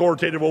God is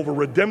authoritative over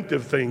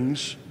redemptive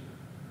things,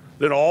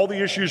 then all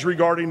the issues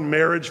regarding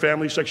marriage,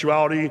 family,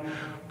 sexuality,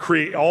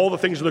 all the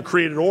things in the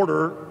created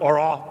order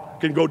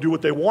can go do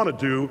what they want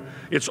to do.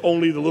 It's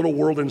only the little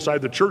world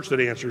inside the church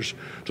that answers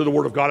to the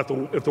Word of God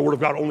if the Word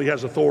of God only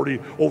has authority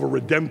over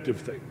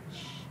redemptive things.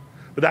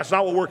 But that's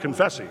not what we're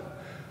confessing.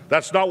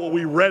 That's not what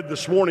we read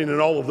this morning in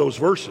all of those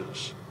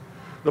verses.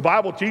 The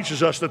Bible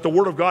teaches us that the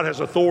Word of God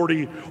has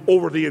authority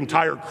over the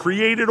entire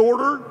created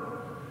order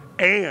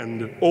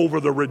and over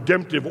the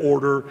redemptive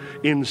order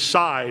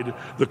inside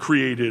the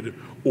created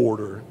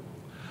order.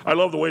 I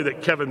love the way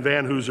that Kevin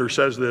Van Hooser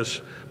says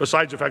this,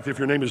 besides the fact that if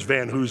your name is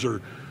Van Hooser,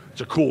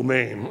 it's a cool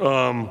name.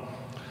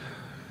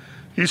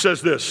 He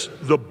says this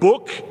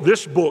book,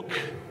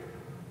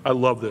 I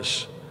love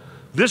this.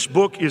 This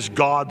book is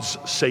God's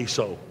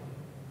say-so.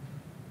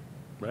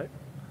 Right?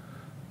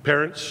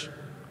 Parents,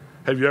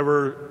 have you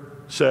ever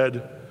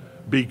said,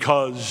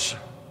 because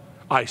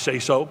I say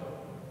so?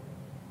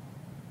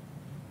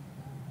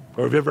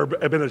 Or have you ever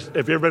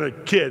been a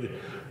kid,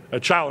 a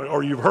child,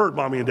 or you've heard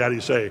mommy and daddy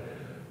say,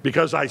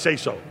 because I say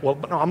so? Well,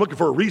 no, I'm looking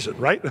for a reason,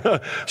 right?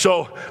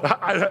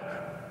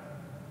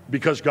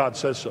 Because God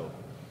says so.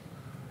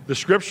 The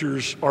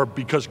scriptures are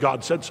because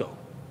God said so.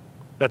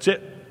 That's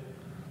it.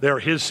 They're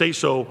his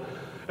say-so,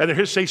 and they're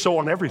his say-so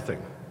on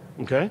everything,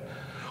 okay?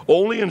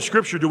 Only in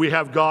Scripture do we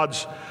have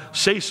God's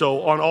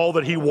say-so on all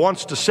that he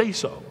wants to say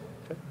so.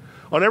 Okay?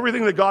 On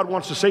everything that God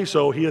wants to say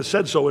so, he has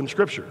said so in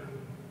Scripture.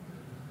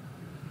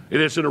 It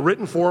is in a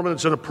written form and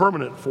it's in a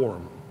permanent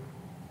form.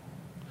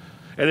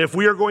 And if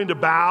we are going to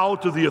bow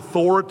to the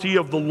authority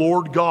of the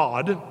Lord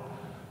God,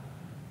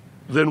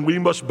 then we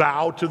must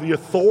bow to the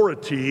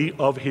authority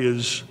of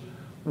his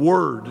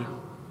word.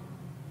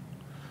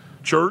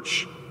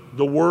 Church,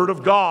 the word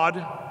of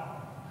God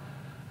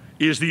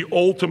is the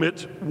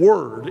ultimate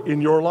word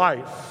in your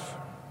life.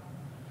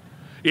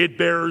 It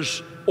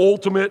bears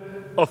ultimate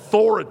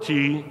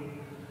authority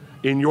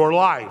in your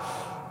life.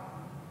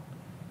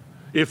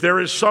 If there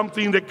is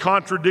something that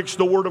contradicts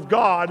the word of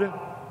God,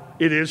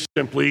 it is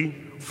simply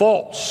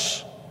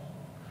false.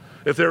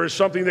 If there is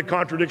something that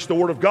contradicts the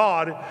word of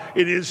God,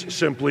 it is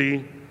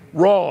simply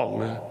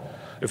wrong.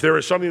 If there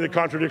is something that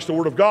contradicts the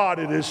word of God,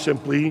 it is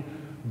simply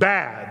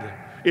bad.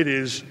 It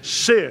is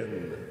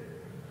sin.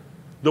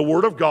 The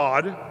word of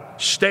God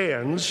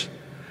stands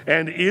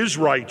and is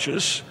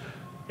righteous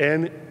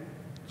and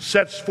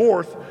sets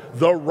forth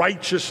the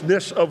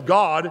righteousness of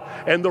God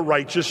and the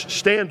righteous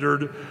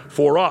standard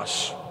for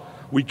us.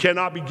 We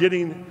cannot be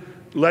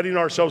letting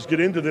ourselves get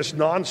into this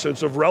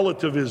nonsense of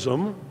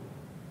relativism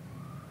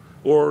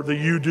or the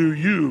you do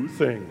you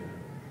thing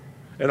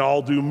and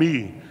I'll do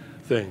me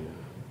thing.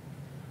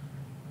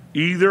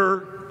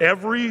 Either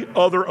every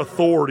other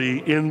authority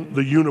in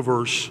the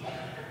universe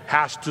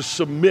has to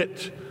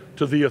submit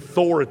to the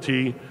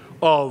authority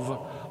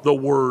of the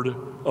Word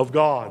of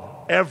God.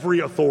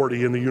 Every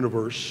authority in the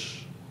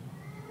universe.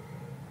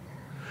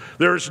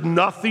 There's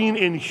nothing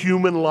in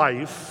human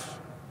life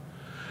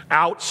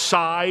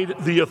outside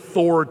the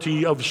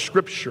authority of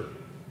Scripture.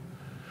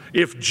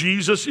 If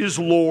Jesus is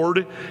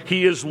Lord,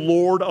 he is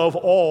Lord of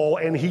all,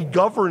 and he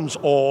governs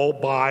all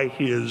by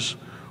his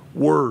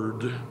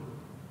word.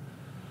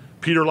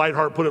 Peter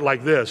Leithart put it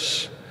like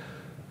this: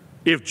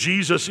 if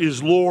Jesus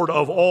is Lord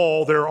of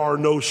all, there are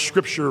no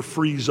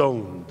Scripture-free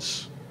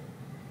zones.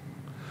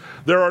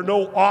 There are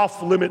no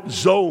off-limit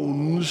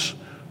zones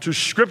to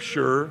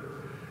Scripture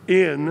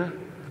in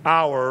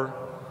our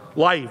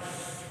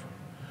life.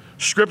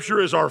 Scripture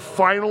is our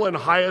final and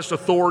highest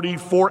authority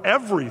for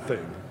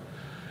everything,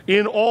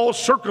 in all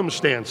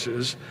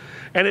circumstances,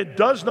 and it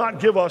does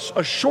not give us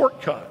a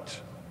shortcut.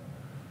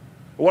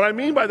 What I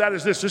mean by that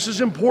is this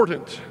is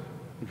important,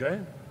 okay?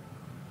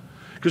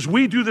 Because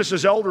we do this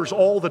as elders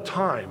all the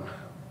time.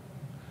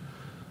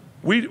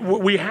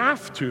 We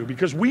have to,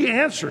 because we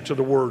answer to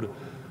the Word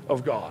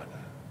of God.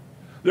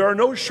 There are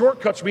no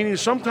shortcuts, meaning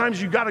sometimes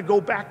you got to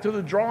go back to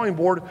the drawing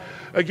board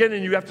again,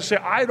 and you have to say,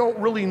 I don't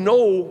really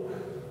know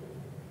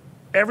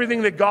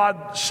everything that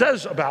God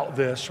says about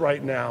this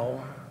right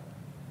now,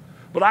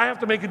 but I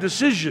have to make a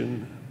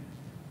decision.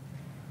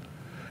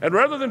 And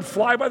rather than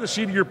fly by the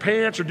seat of your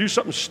pants or do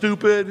something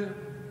stupid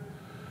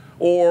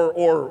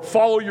or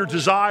follow your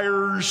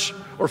desires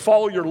or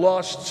follow your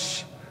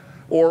lusts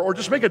or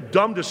just make a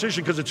dumb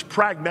decision because it's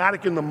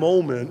pragmatic in the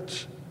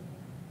moment.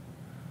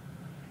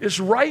 It's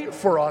right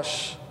for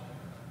us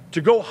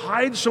to go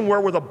hide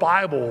somewhere with a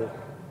Bible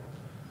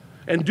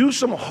and do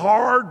some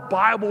hard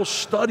Bible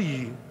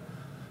study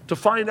to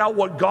find out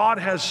what God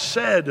has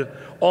said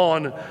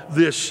on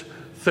this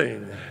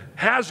thing.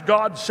 Has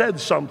God said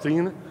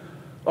something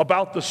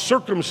about the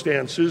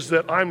circumstances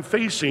that I'm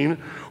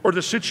facing or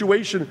the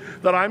situation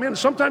that I'm in?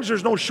 Sometimes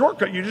there's no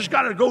shortcut. You just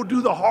got to go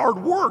do the hard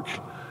work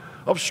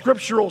of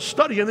scriptural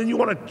study, and then you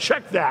want to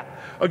check that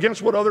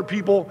against what other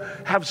people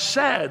have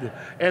said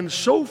and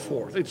so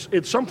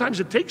forth. Sometimes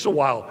it takes a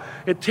while.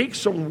 It takes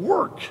some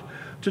work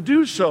to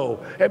do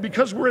so. And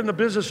because we're in the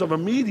business of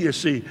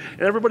immediacy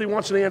and everybody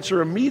wants an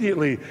answer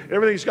immediately,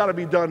 everything's got to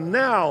be done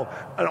now,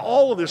 and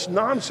all of this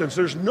nonsense,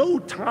 there's no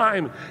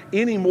time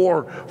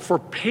anymore for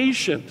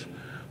patient,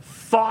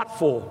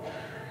 thoughtful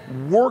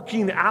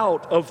working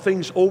out of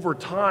things over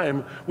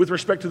time with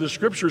respect to the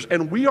scriptures,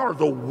 and we are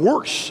the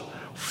worse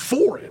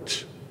for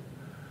it.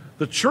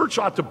 The church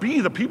ought to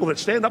be the people that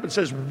stand up and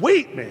says,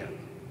 wait, man,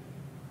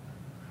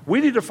 we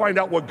need to find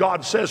out what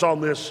God says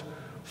on this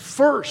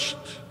first,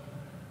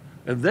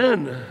 and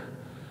then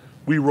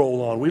we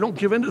roll on. We don't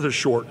give into the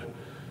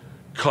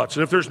shortcuts.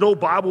 And if there's no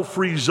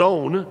Bible-free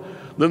zone,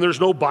 then there's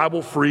no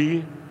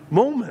Bible-free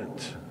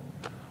moment.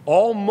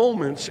 All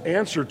moments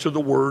answer to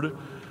the Word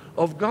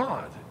of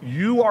God.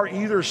 You are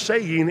either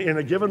saying in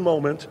a given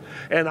moment,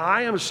 and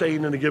I am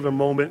saying in a given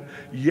moment,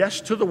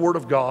 yes to the Word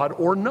of God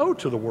or no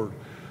to the Word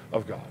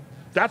of God.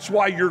 That's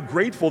why you're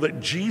grateful that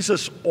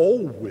Jesus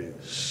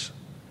always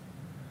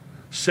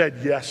said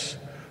yes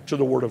to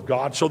the Word of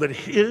God, so that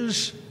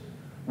His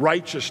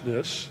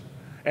righteousness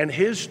and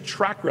His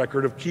track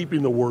record of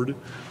keeping the Word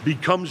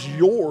becomes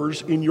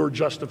yours in your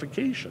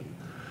justification.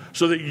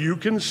 So that you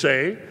can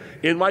say,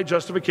 in my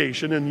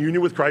justification and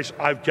union with Christ,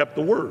 I've kept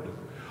the Word.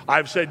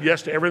 I've said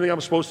yes to everything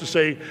I'm supposed to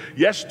say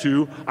yes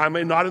to. I'm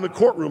not in the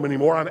courtroom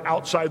anymore. I'm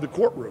outside the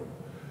courtroom.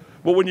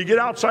 But when you get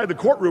outside the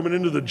courtroom and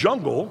into the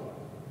jungle,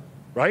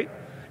 right?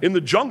 In the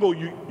jungle,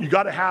 you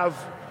got to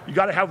have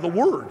the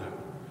Word,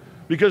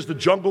 because the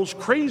jungle's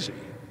crazy.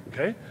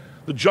 Okay,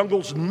 the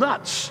jungle's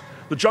nuts.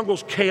 The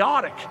jungle's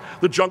chaotic.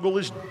 The jungle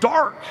is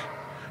dark,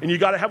 and you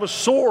got to have a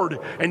sword,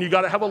 and you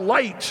got to have a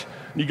light.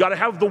 You got to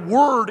have the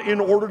Word in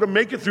order to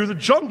make it through the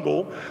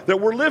jungle that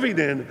we're living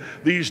in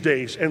these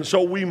days. And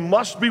so we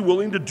must be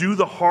willing to do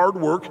the hard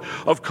work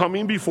of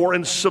coming before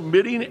and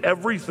submitting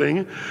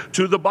everything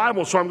to the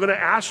Bible. So I'm going to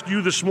ask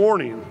you this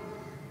morning,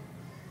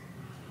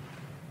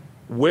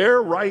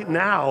 where right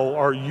now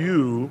are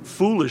you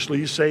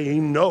foolishly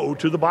saying no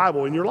to the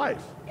Bible in your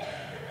life?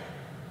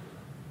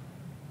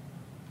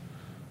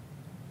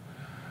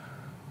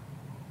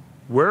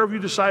 Where have you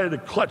decided to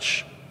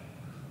clutch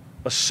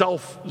a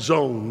self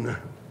zone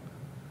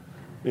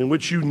in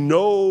which you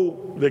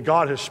know that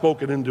God has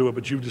spoken into it,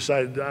 but you've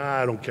decided,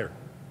 I don't care.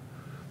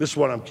 This is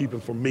what I'm keeping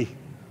for me.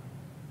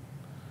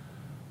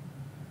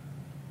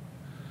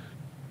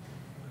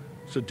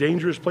 It's a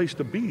dangerous place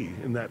to be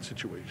in that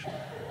situation.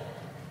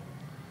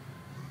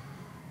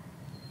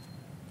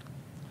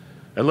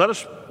 And let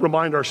us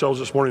remind ourselves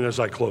this morning as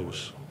I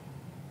close.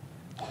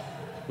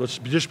 Let's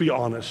just be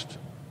honest.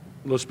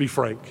 Let's be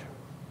frank.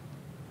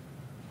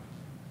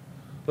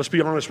 Let's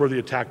be honest where the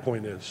attack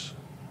point is.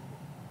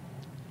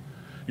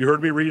 You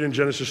heard me read in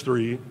Genesis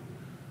 3,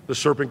 the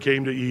serpent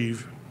came to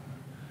Eve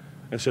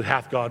and said,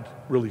 hath God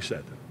really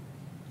said?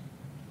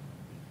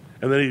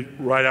 And then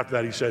right after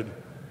that he said,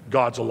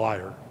 God's a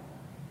liar.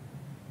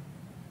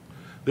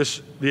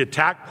 The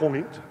attack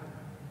point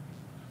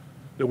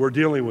that we're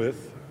dealing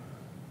with,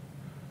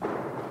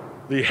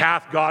 the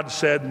hath God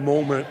said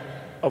moment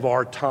of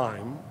our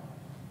time,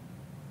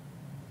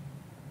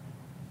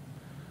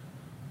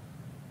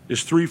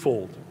 is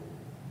threefold.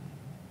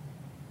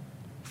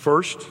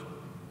 First,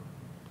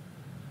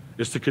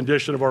 it's the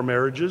condition of our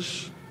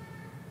marriages.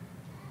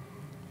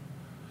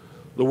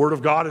 The Word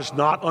of God is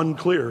not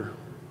unclear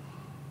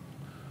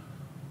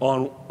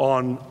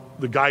on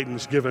the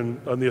guidance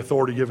given, on the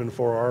authority given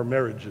for our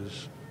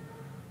marriages.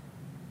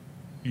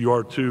 You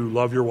are to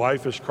love your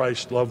wife as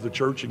Christ loved the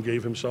church and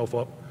gave himself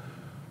up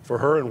for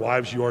her. And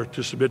wives, you are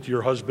to submit to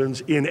your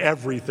husbands in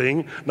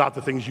everything, not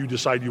the things you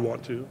decide you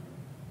want to.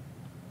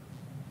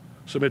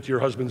 Submit to your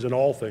husbands in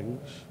all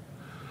things,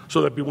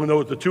 so that when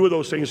the two of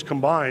those things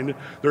combined,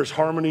 there's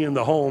harmony in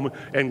the home,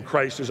 and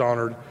Christ is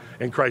honored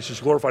and Christ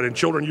is glorified. And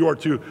children, you are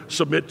to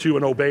submit to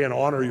and obey and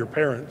honor your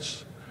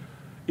parents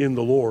in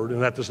the Lord.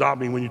 And that does not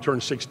mean when you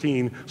turn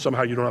 16,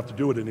 somehow you don't have to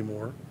do it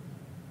anymore.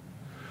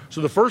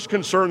 So the first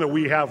concern that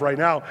we have right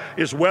now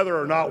is whether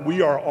or not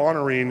we are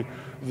honoring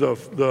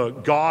the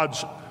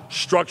God's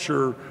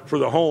structure for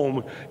the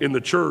home in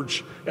the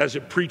church as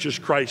it preaches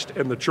Christ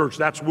and the church.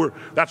 That's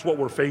what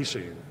we're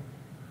facing.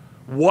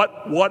 What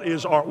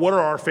are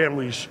our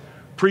families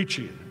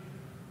preaching?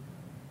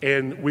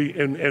 And we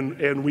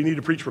need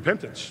to preach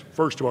repentance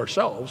first to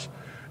ourselves,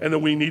 and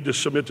then we need to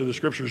submit to the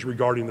scriptures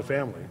regarding the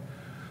family.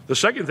 The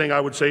second thing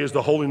I would say is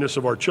the holiness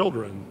of our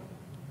children.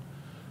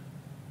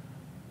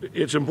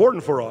 It's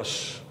important for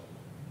us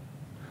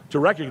to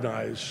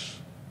recognize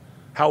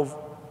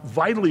how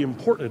vitally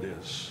important it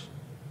is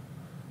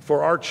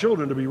for our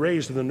children to be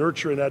raised in the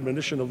nurture and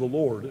admonition of the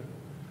Lord,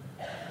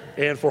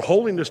 and for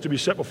holiness to be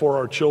set before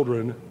our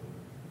children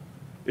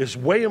is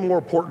way more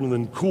important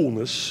than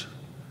coolness,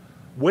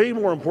 way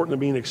more important than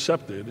being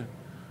accepted.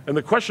 And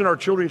the question our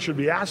children should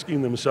be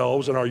asking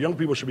themselves, and our young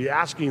people should be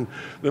asking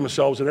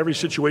themselves in every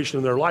situation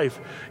in their life,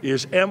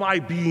 is, am I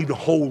being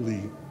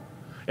holy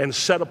and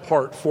set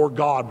apart for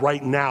God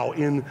right now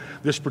in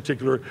this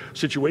particular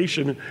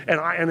situation?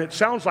 And it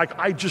sounds like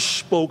I just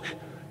spoke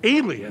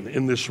alien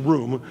in this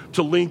room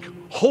to link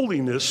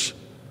holiness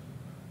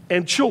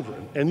and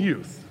children and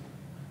youth.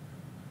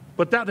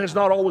 But that has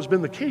not always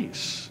been the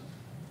case.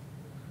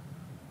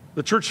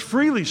 The church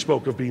freely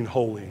spoke of being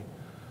holy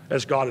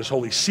as God is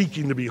holy,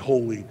 seeking to be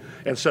holy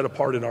and set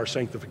apart in our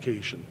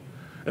sanctification.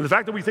 And the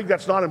fact that we think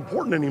that's not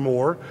important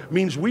anymore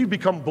means we've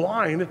become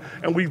blind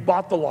and we've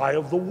bought the lie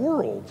of the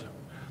world.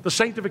 The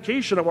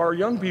sanctification of our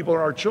young people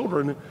and our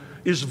children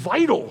is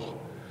vital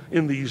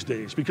in these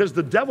days because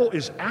the devil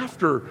is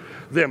after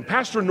them.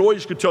 Pastor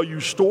Noyes could tell you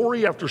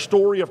story after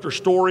story after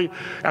story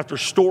after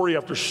story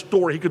after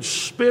story. He could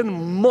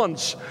spend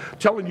months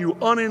telling you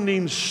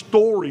unending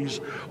stories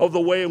of the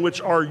way in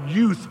which our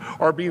youth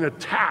are being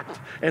attacked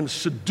and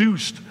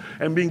seduced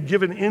and being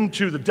given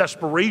into the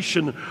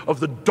desperation of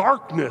the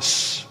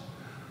darkness.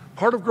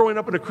 Part of growing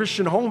up in a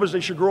Christian home is they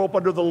should grow up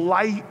under the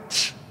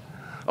light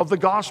of the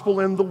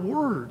gospel and the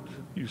word,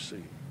 you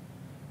see.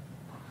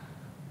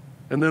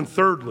 And then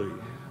thirdly,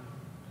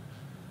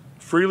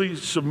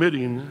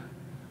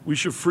 we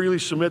should freely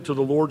submit to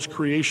the Lord's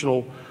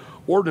creational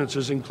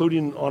ordinances,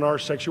 including on our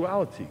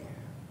sexuality.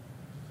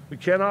 We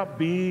cannot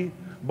be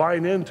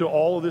buying into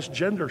all of this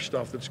gender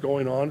stuff that's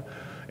going on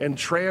and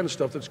trans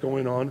stuff that's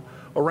going on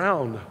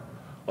around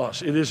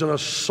us. It is an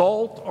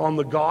assault on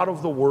the God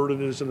of the Word.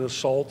 It is an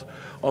assault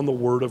on the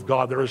Word of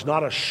God. There is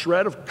not a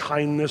shred of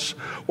kindness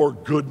or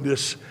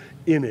goodness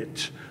in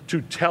it to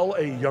tell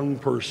a young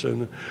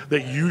person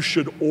that you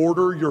should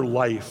order your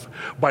life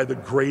by the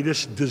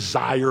greatest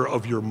desire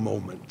of your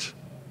moment.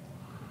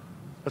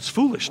 That's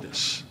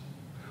foolishness.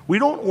 We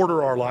don't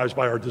order our lives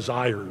by our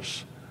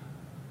desires.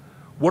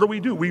 What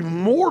do? We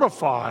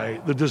mortify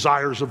the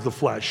desires of the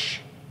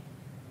flesh,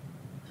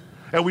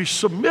 and we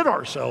submit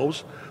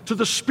ourselves to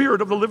the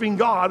Spirit of the living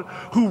God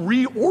who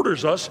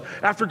reorders us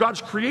after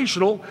God's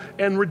creational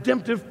and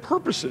redemptive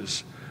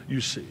purposes,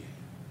 you see.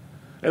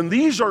 And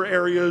these are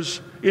areas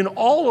in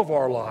all of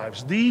our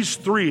lives, these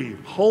three,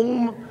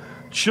 home,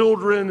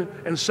 children,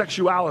 and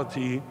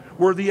sexuality,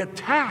 where the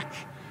attack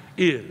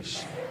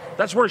is.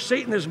 That's where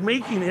Satan is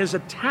making his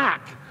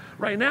attack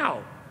right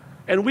now.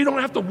 And we don't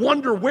have to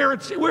wonder where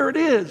it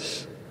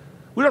is.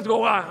 We don't have to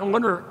go, I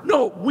wonder.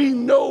 No, we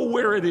know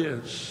where it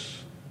is.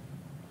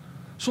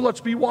 So let's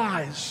be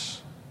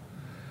wise.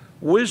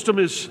 Wisdom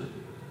is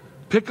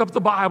pick up the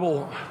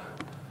Bible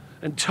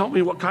and tell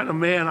me what kind of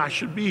man I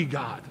should be,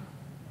 God.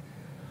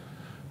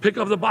 Pick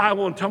up the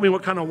Bible and tell me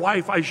what kind of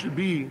wife I should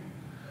be.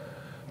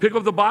 Pick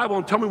up the Bible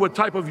and tell me what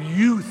type of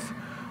youth,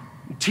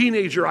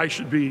 teenager I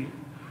should be,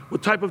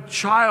 what type of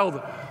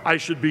child I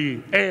should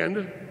be,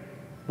 and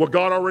what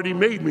God already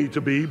made me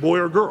to be, boy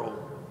or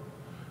girl.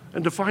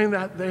 And to find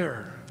that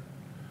there.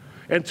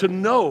 And to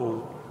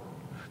know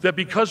that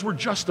because we're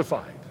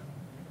justified,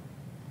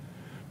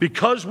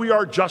 because we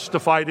are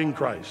justified in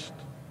Christ,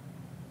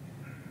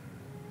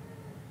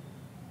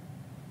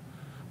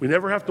 we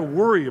never have to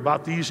worry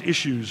about these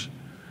issues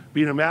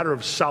being a matter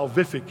of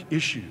salvific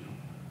issue.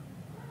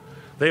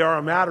 They are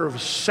a matter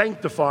of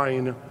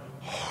sanctifying,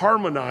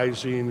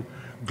 harmonizing,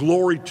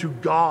 glory to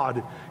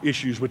God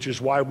issues, which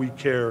is why we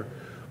care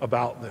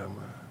about them.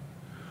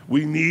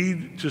 We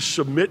need to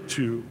submit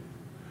to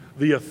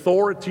the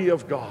authority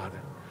of God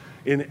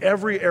in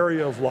every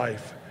area of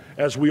life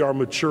as we are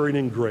maturing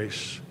in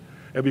grace.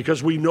 And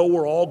because we know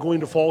we're all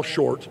going to fall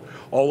short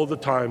all of the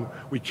time,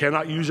 we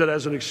cannot use it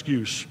as an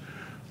excuse,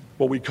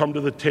 but we come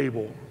to the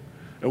table.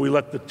 And we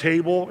let the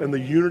table and the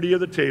unity of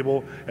the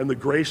table and the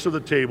grace of the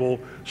table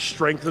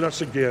strengthen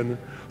us again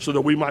so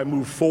that we might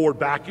move forward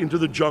back into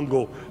the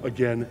jungle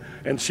again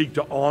and seek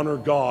to honor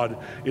God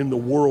in the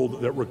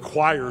world that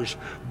requires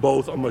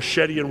both a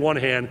machete in one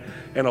hand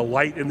and a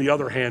light in the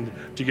other hand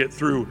to get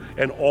through.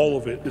 And all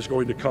of it is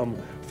going to come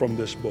from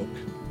this book.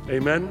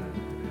 Amen?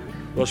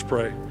 Let's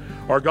pray.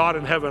 Our God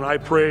in heaven, I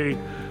pray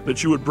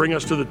that you would bring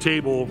us to the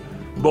table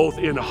both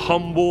in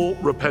humble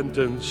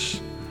repentance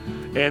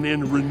and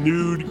in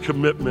renewed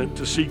commitment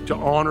to seek to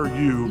honor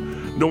you,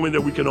 knowing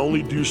that we can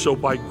only do so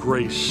by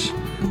grace.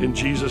 In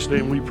Jesus'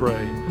 name we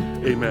pray,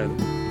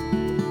 amen.